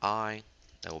pronoun I,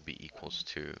 that will be equals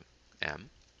to am.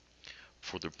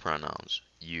 For the pronouns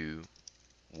you,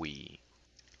 we,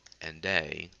 and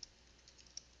they,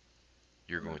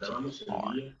 you're going to use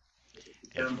are.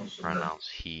 And for the pronouns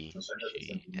he,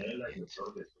 she, and it,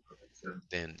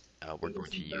 then we're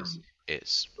going to use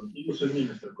is.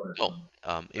 Well,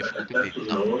 if we look at the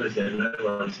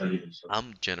example,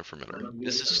 I'm Jennifer Miller.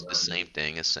 This is the same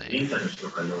thing as saying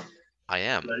I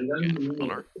am Jennifer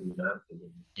Miller.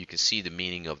 You can see the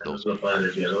meaning of those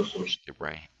towards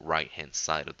the right hand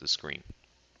side of the screen.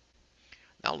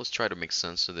 Now let's try to make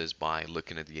sense of this by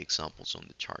looking at the examples on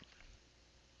the chart.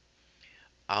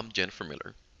 I'm Jennifer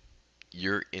Miller.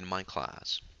 You're in my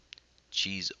class.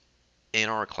 She's in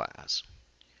our class.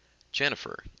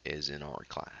 Jennifer is in our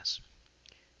class.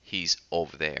 He's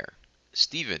over there.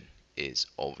 Steven is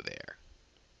over there.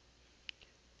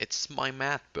 It's my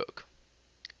math book.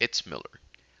 It's Miller.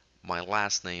 My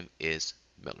last name is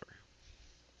Miller.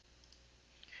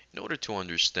 In order to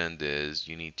understand this,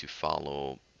 you need to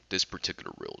follow this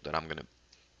particular rule that I'm going to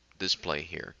display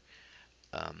here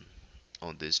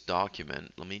on this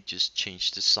document. Let me just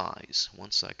change the size.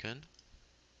 1 second.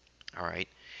 All right.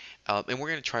 And we're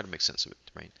going to try to make sense of it,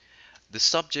 right? The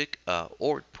subject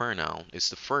or pronoun is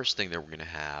the first thing that we're going to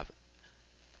have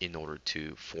in order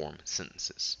to form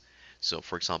sentences. So,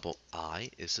 for example, I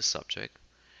is the subject.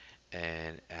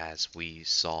 And as we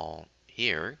saw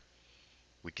here,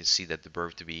 we can see that the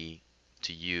verb to be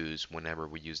to use whenever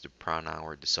we use the pronoun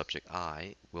or the subject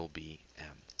I will be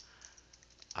am.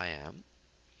 I am.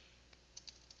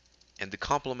 And the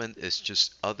complement is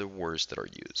just other words that are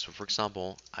used. So for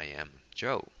example, I am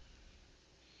Joe.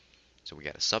 So we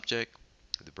got a subject,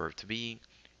 the verb to be,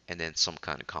 and then some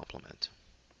kind of complement.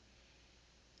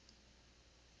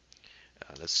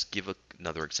 Let's give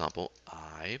another example.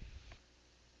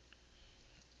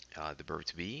 The verb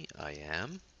to be, I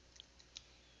am.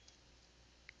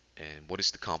 And what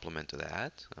is the complement to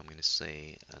that? I'm going to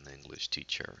say an English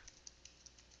teacher.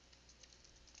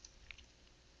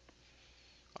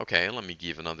 Okay, let me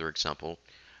give another example.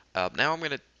 Now I'm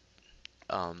going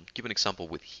to give an example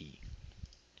with he.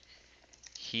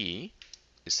 He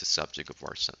is the subject of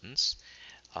our sentence.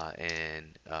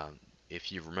 And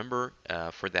if you remember,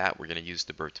 for that, we're going to use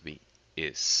the verb to be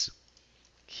is.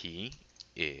 He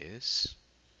is.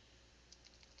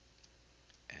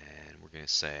 And we're going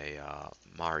to say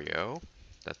Mario.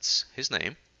 That's his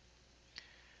name.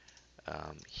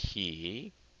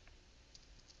 He.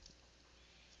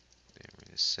 And we're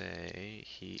going to say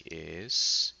he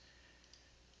is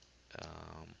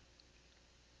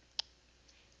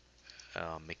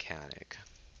a mechanic.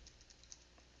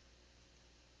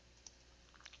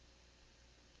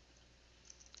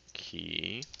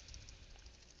 He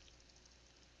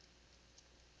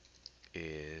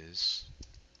is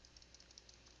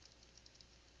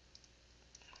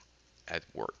at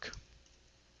work.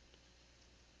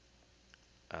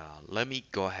 Let me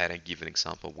go ahead and give an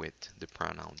example with the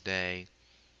pronoun they.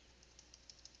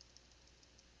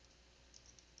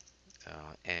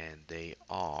 And they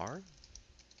are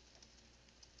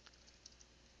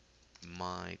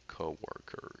my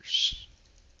coworkers.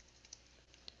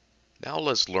 Now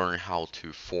let's learn how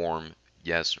to form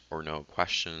yes or no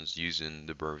questions using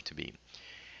the verb to be.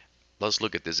 Let's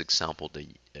look at this example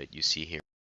that you see here.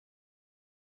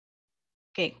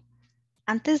 Okay.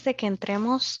 Antes de que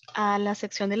entremos a la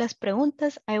sección de las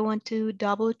preguntas, I want to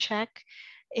double check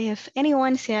if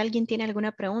anyone, si alguien tiene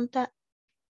alguna pregunta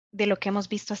de lo que hemos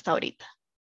visto hasta ahorita.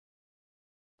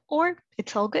 Or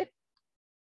it's all good.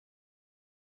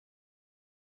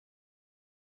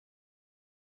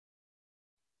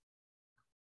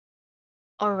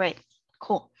 All right.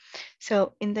 Cool.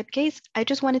 So in that case, I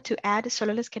just wanted to add,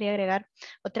 solo les quería agregar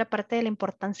otra parte de la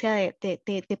importancia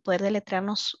de poder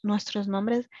deletrearnos nuestros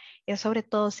nombres. Es sobre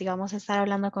todo si vamos a estar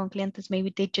hablando con clientes,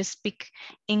 maybe they just speak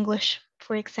English,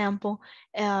 for example.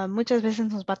 Muchas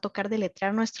veces nos va a tocar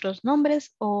deletrear nuestros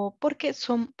nombres o porque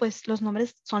son, pues los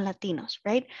nombres son latinos,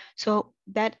 right? So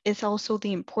that is also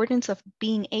the importance of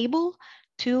being able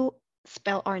to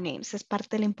spell our names. Es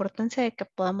parte de la importancia de que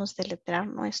podamos deletrear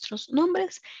nuestros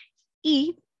nombres.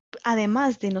 Y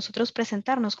además de nosotros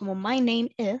presentarnos como my name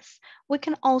is, we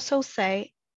can also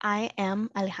say I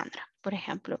am Alejandra. Por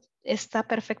ejemplo, está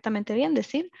perfectamente bien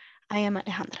decir I am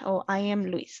Alejandra o I am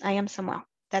Luis, I am Samuel.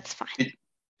 That's fine.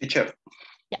 Teacher.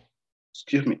 Yeah.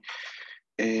 Excuse me.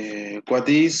 What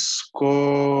is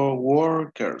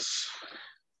co-workers?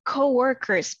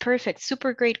 Co-workers, perfect,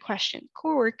 super great question.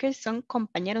 Co-workers son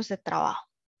compañeros de trabajo.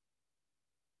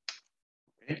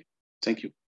 Okay. Thank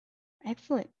you.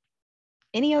 Excellent.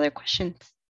 Any other questions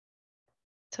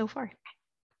so far?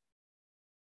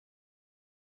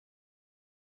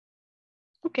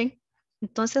 Ok,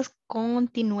 entonces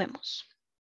continuemos.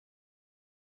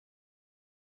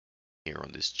 Here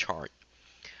on this chart,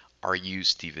 are you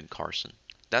Stephen Carson?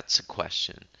 That's a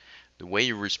question. The way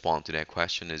you respond to that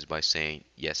question is by saying,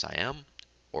 yes, I am,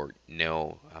 or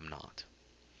no, I'm not.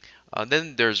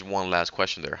 Then there's one last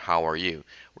question there, how are you?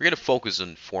 We're going to focus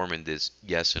on forming these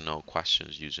yes or no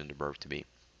questions using the verb to be.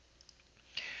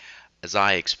 As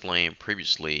I explained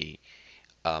previously,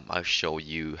 I'll show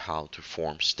you how to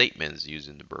form statements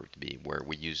using the verb to be, where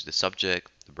we use the subject,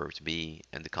 the verb to be,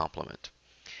 and the complement.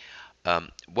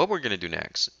 What we're going to do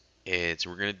next is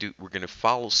we're going to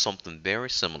follow something very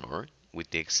similar, with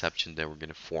the exception that we're going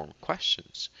to form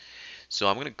questions. So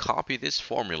I'm going to copy this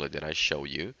formula that I show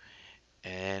you,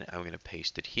 and I'm going to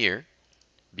paste it here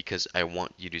because I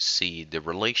want you to see the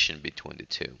relation between the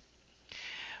two.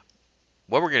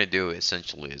 What we're going to do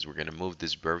essentially is we're going to move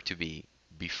this verb to be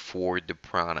before the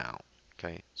pronoun.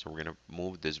 Okay, so we're going to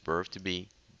move this verb to be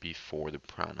before the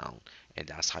pronoun, and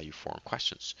that's how you form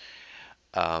questions.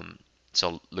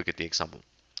 So look at the example.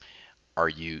 Are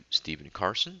you Stephen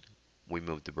Carson? We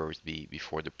move the verb to be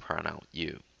before the pronoun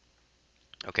you.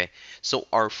 Okay, so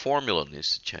our formula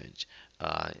needs to change.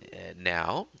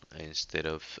 Now, instead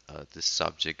of the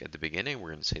subject at the beginning,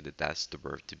 we're going to say that that's the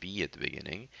verb to be at the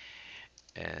beginning.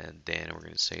 And then we're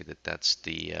going to say that that's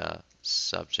the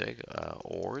subject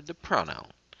or the pronoun.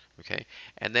 Okay,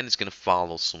 and then it's going to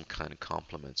follow some kind of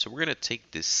complement. So we're going to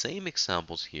take the same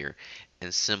examples here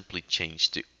and simply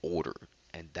change the order.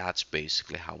 And that's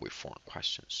basically how we form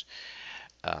questions.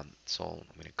 So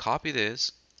I'm going to copy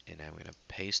this and I'm going to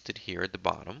paste it here at the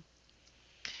bottom.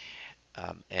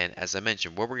 And as I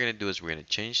mentioned, what we're going to do is we're going to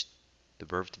change the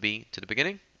verb to be to the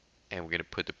beginning and we're going to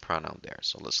put the pronoun there.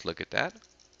 So let's look at that.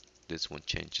 This one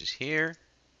changes here.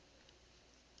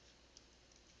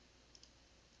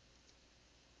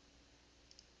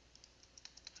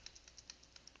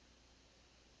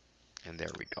 And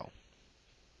there we go.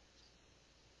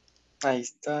 Ahí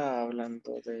está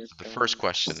hablando de... So the first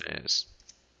question is,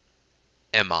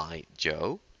 am I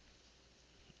Joe?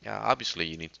 Obviously,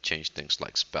 you need to change things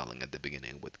like spelling at the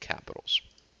beginning with capitals.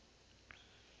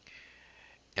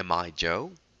 Am I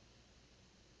Joe?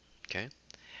 Okay.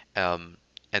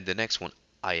 And the next one,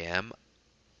 I am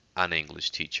an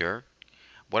English teacher.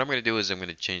 What I'm going to do is I'm going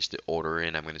to change the order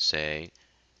and I'm going to say,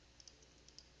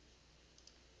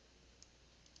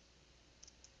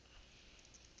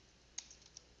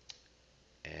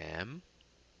 am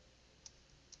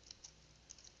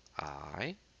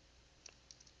I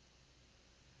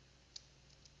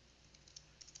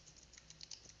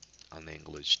an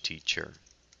English teacher?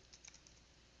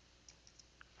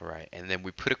 All right, and then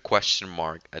we put a question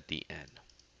mark at the end.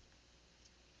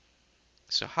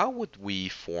 So how would we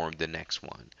form the next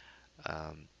one?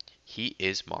 He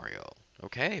is Mario.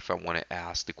 Okay, if I want to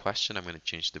ask the question, I'm going to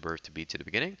change the verb to be to the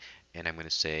beginning, and I'm going to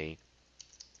say,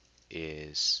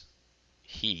 is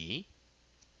he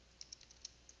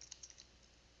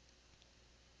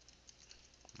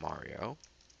Mario?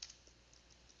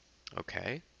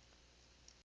 Okay.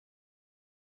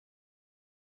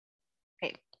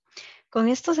 Okay. Con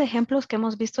estos ejemplos que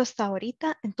hemos visto hasta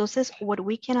ahorita, entonces, what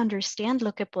we can understand,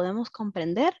 lo que podemos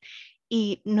comprender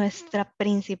y nuestro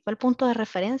principal punto de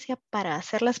referencia para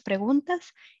hacer las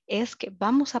preguntas es que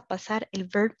vamos a pasar el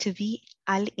verb to be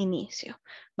al inicio.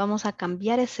 Vamos a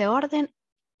cambiar ese orden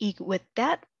y with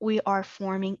that, we are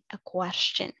forming a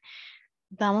question.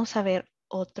 Vamos a ver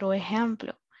otro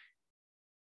ejemplo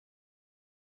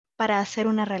para hacer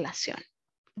una relación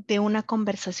de una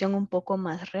conversación un poco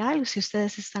más real. Si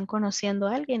ustedes están conociendo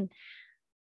a alguien,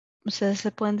 ustedes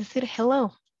le pueden decir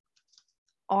hello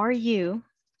are you,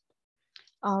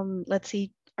 let's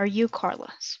see, are you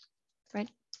Carlos? Right?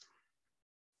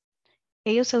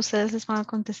 Ellos a ustedes les van a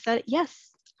contestar,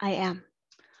 yes, I am.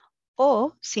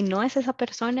 O si no es esa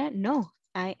persona, no,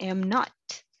 I am not.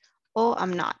 O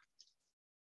I'm not.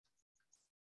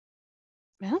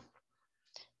 ¿Verdad?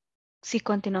 Si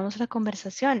continuamos la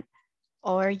conversación,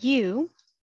 are you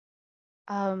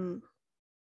at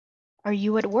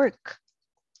work?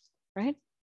 Right?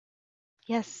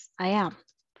 Yes, I am.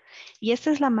 Y esta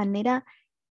es la manera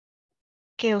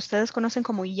que ustedes conocen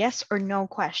como yes or no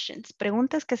questions.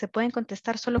 Preguntas que se pueden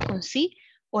contestar solo con sí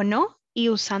o no y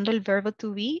usando el verbo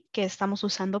to be que estamos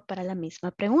usando para la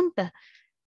misma pregunta.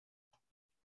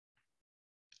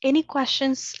 Any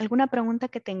questions? ¿Alguna pregunta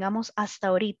que tengamos hasta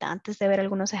ahorita antes de ver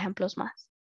algunos ejemplos más?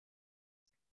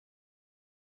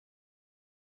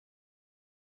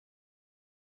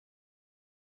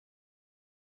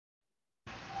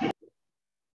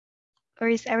 Or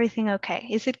is everything okay?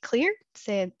 Is it clear?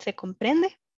 ¿Se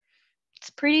comprende?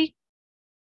 It's pretty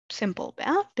simple,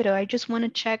 ¿verdad? Pero I just want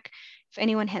to check if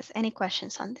anyone has any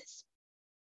questions on this.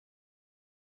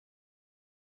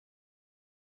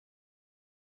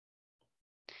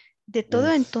 De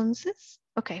todo entonces,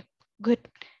 okay, good.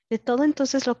 De todo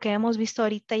entonces lo que hemos visto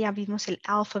ahorita, ya vimos el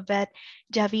alphabet,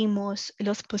 ya vimos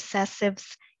los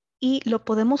possessives y lo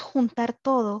podemos juntar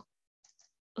todo.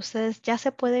 Ustedes ya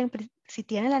se pueden, si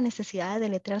tienen la necesidad de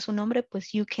deletrear su nombre,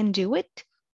 pues you can do it.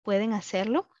 Pueden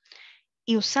hacerlo.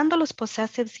 Y usando los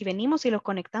possessives, si venimos y lo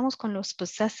conectamos con los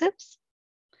possessives,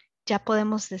 ya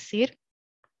podemos decir,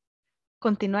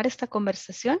 continuar esta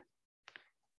conversación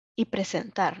y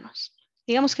presentarnos.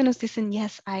 Digamos que nos dicen,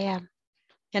 yes, I am.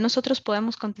 Ya nosotros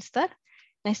podemos contestar,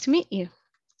 nice to meet you.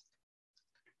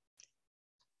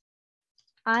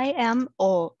 I am,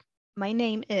 or my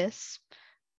name is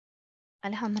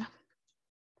Alejandra.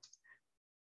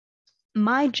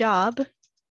 My job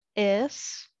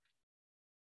is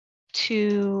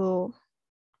to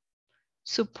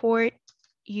support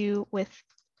you with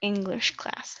English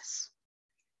classes.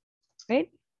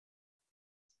 Right?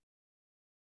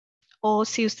 O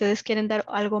si ustedes quieren dar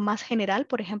algo más general,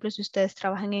 por ejemplo, si ustedes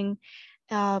trabajan en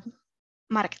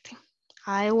marketing.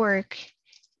 I work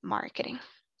marketing.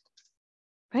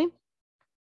 Right?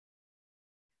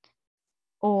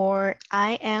 Or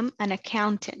I am an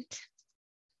accountant.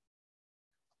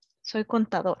 Soy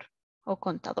contador o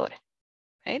contadora.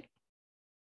 Right?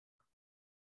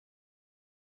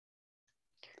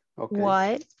 Okay.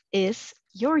 What is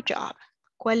your job?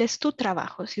 ¿Cuál es tu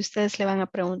trabajo? Si ustedes le van a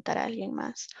preguntar a alguien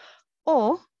más.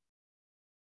 O,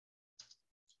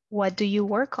 what do you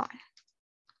work on?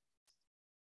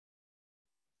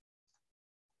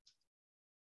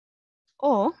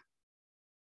 O,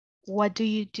 what do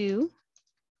you do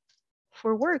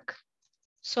for work?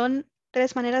 Son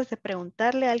tres maneras de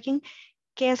preguntarle a alguien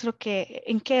en qué es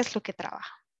lo que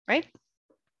trabaja, right?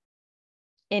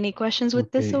 Any questions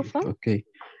with this so far? Okay.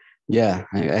 Yeah,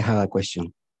 I have a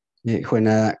question. When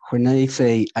I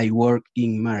say I work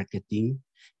in marketing,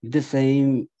 it's the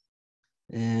same.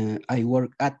 I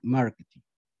work at marketing.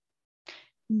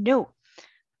 No,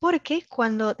 porque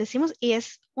cuando decimos, y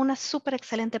es una súper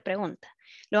excelente pregunta,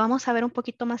 lo vamos a ver un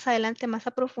poquito más adelante, más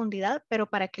a profundidad, pero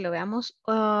para que lo veamos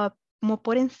como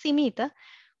por encimita,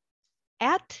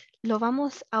 at lo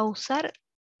vamos a usar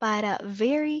para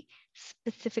very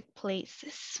specific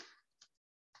places.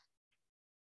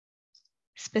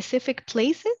 Specific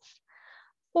places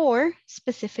or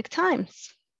specific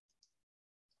times.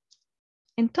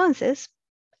 Entonces,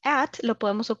 at lo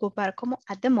podemos ocupar como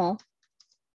at the mall,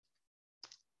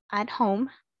 at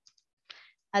home,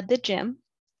 at the gym,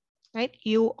 right?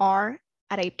 You are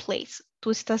at a place. Tú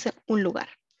estás en un lugar.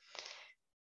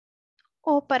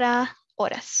 O para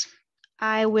horas.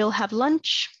 I will have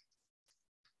lunch.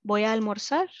 Voy a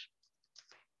almorzar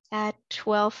at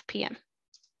 12 p.m.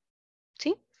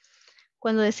 ¿Sí?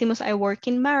 Cuando decimos I work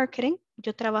in marketing,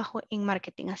 yo trabajo en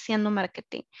marketing, haciendo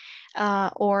marketing.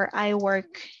 Or I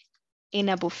work in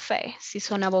a buffet, si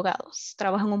son abogados.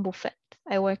 Trabajo en un buffet.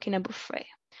 I work in a buffet.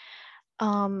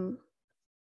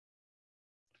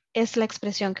 Es la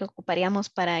expresión que ocuparíamos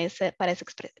para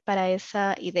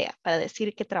esa idea, para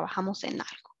decir que trabajamos en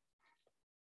algo.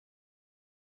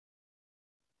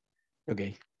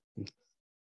 Okay.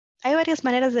 Hay varias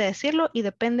maneras de decirlo y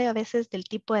depende a veces del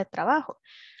tipo de trabajo.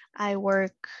 I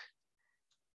work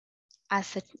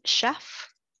as a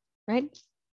chef, right?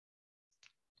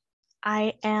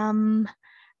 I am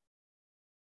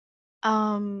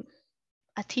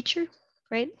a teacher,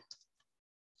 right?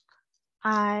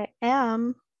 I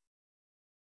am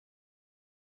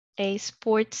a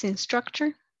sports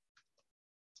instructor.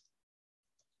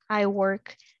 I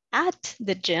work at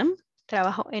the gym.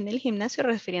 Trabajo en el gimnasio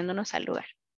refiriéndonos al lugar.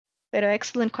 Pero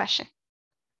excellent question.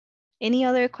 Any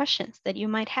other questions that you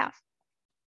might have?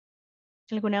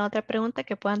 ¿Alguna otra pregunta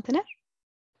que puedan tener?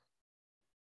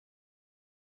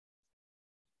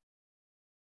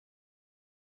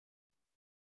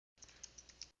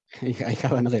 I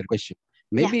have another question.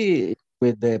 Maybe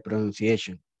with the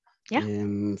pronunciation. Yeah.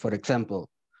 For example,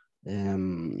 I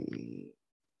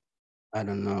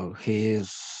don't know, he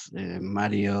is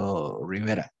Mario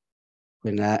Rivera.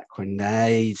 When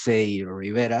I say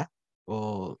Rivera,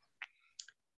 or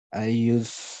I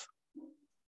use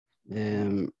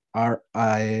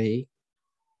R-I-V-E-R-A.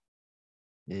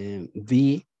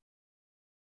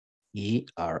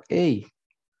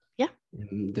 Yeah.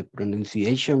 The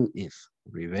pronunciation is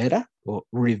Rivera or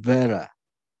Rivera.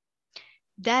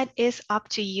 That is up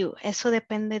to you. Eso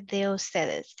depende de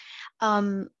ustedes.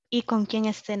 Y con quién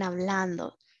estén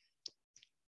hablando.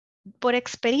 Por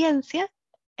experiencia,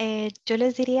 yo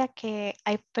les diría que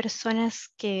hay personas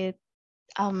que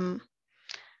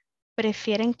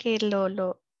prefieren que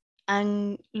lo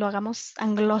hagamos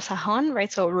anglosajón, right?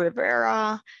 So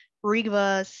Rivera,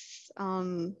 Rivas,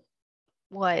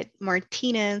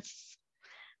 Martinez,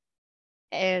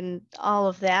 and all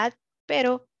of that.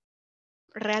 Pero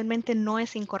realmente no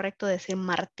es incorrecto decir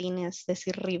Martínez,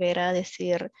 decir Rivera,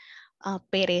 decir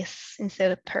Pérez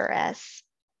instead of Perez.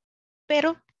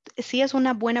 Pero sí es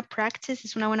una buena practice,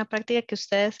 es una buena práctica que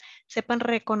ustedes sepan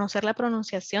reconocer la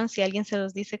pronunciación si alguien se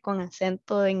los dice con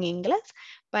acento en inglés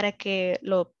para que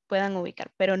lo puedan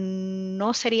ubicar. Pero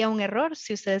no sería un error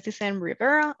si ustedes dicen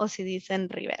Rivera o si dicen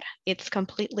Rivera. It's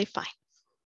completely fine.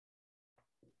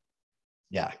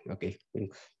 Yeah, okay,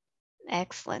 thanks.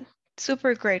 Excellent.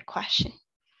 Super great question.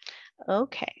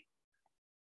 Okay.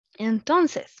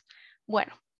 Entonces,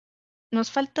 bueno,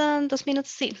 nos faltan 2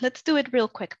 minutos. Sí, let's do it real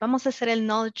quick. Vamos a hacer el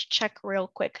knowledge check real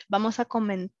quick. Vamos a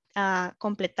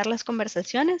completar las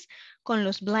conversaciones con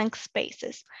los blank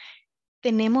spaces.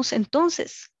 Tenemos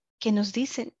entonces que nos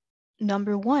dicen,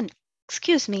 number 1,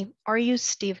 excuse me, are you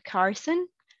Steve Carson?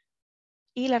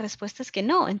 Y la respuesta es que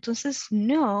no. Entonces,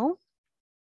 no.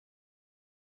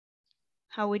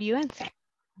 How would you answer?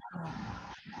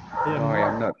 No, I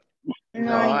am not.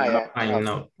 No, I'm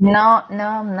not. No,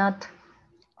 I'm not.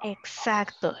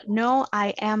 Exacto. No,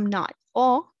 I am not.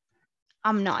 O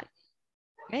I'm not.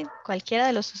 Okay. Cualquiera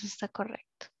de los dos está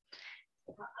correcto.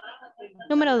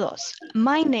 Número 2.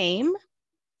 My name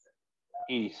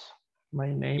Is.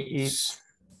 My name is.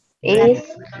 Is.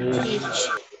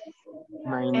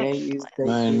 My name is. Excellent.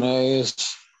 My name is.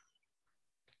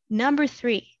 Number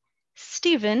 3.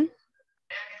 Stephen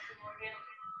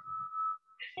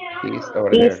He's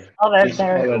over Is there. over It's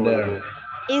there. over there.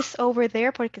 is over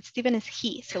there porque Stephen is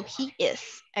he. So he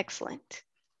is. Excellent.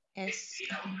 Es.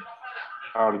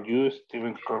 Are you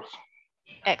Stephen Carson?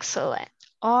 Excellent.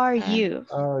 Are you?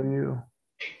 Are you?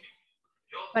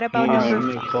 What about He is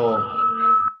number 5? Nicole.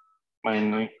 My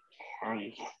name.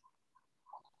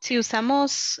 Si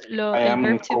usamos I el am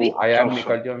verb to be. Nicole. I am Johnson.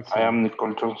 Nicole Johnson. I am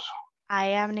Nicole Johnson. I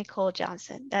am Nicole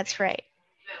Johnson. That's right.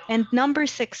 And number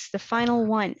 6, the final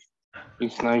one.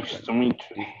 It's nice to meet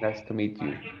you. It's nice to meet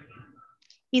you.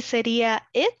 Y sería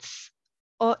it's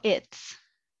o it's.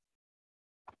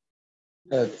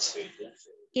 It.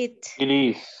 It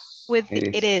is. With It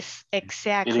is. it is.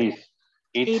 Exactly. It is.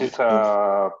 It is It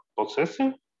a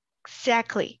possessive.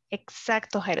 Exactly.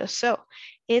 Exacto, Jairo. So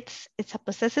it's a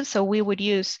possessive, so we would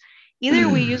use either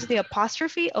we use the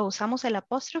apostrophe o usamos el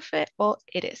apóstrofe o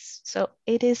it is. So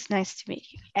it is nice to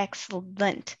meet you.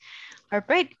 Excellent. All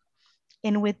right.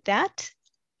 And with that,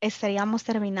 estaríamos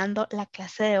terminando la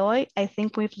clase de hoy. I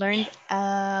think we've learned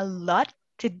a lot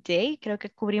today. Creo que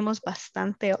cubrimos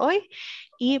bastante hoy.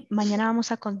 Y mañana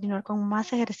vamos a continuar con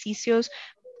más ejercicios.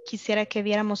 Quisiera que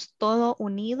viéramos todo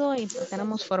unido y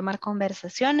intentáramos formar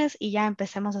conversaciones y ya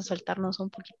empecemos a soltarnos un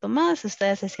poquito más.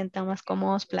 Ustedes se sientan más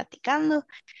cómodos platicando.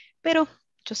 Pero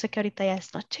yo sé que ahorita ya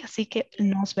es noche, así que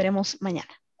nos veremos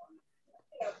mañana.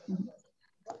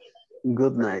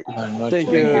 Good night. Thank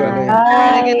you. Bye.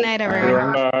 Have a good night,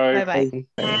 everyone. Bye. Bye-bye.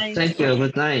 Thank you.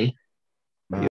 Good night.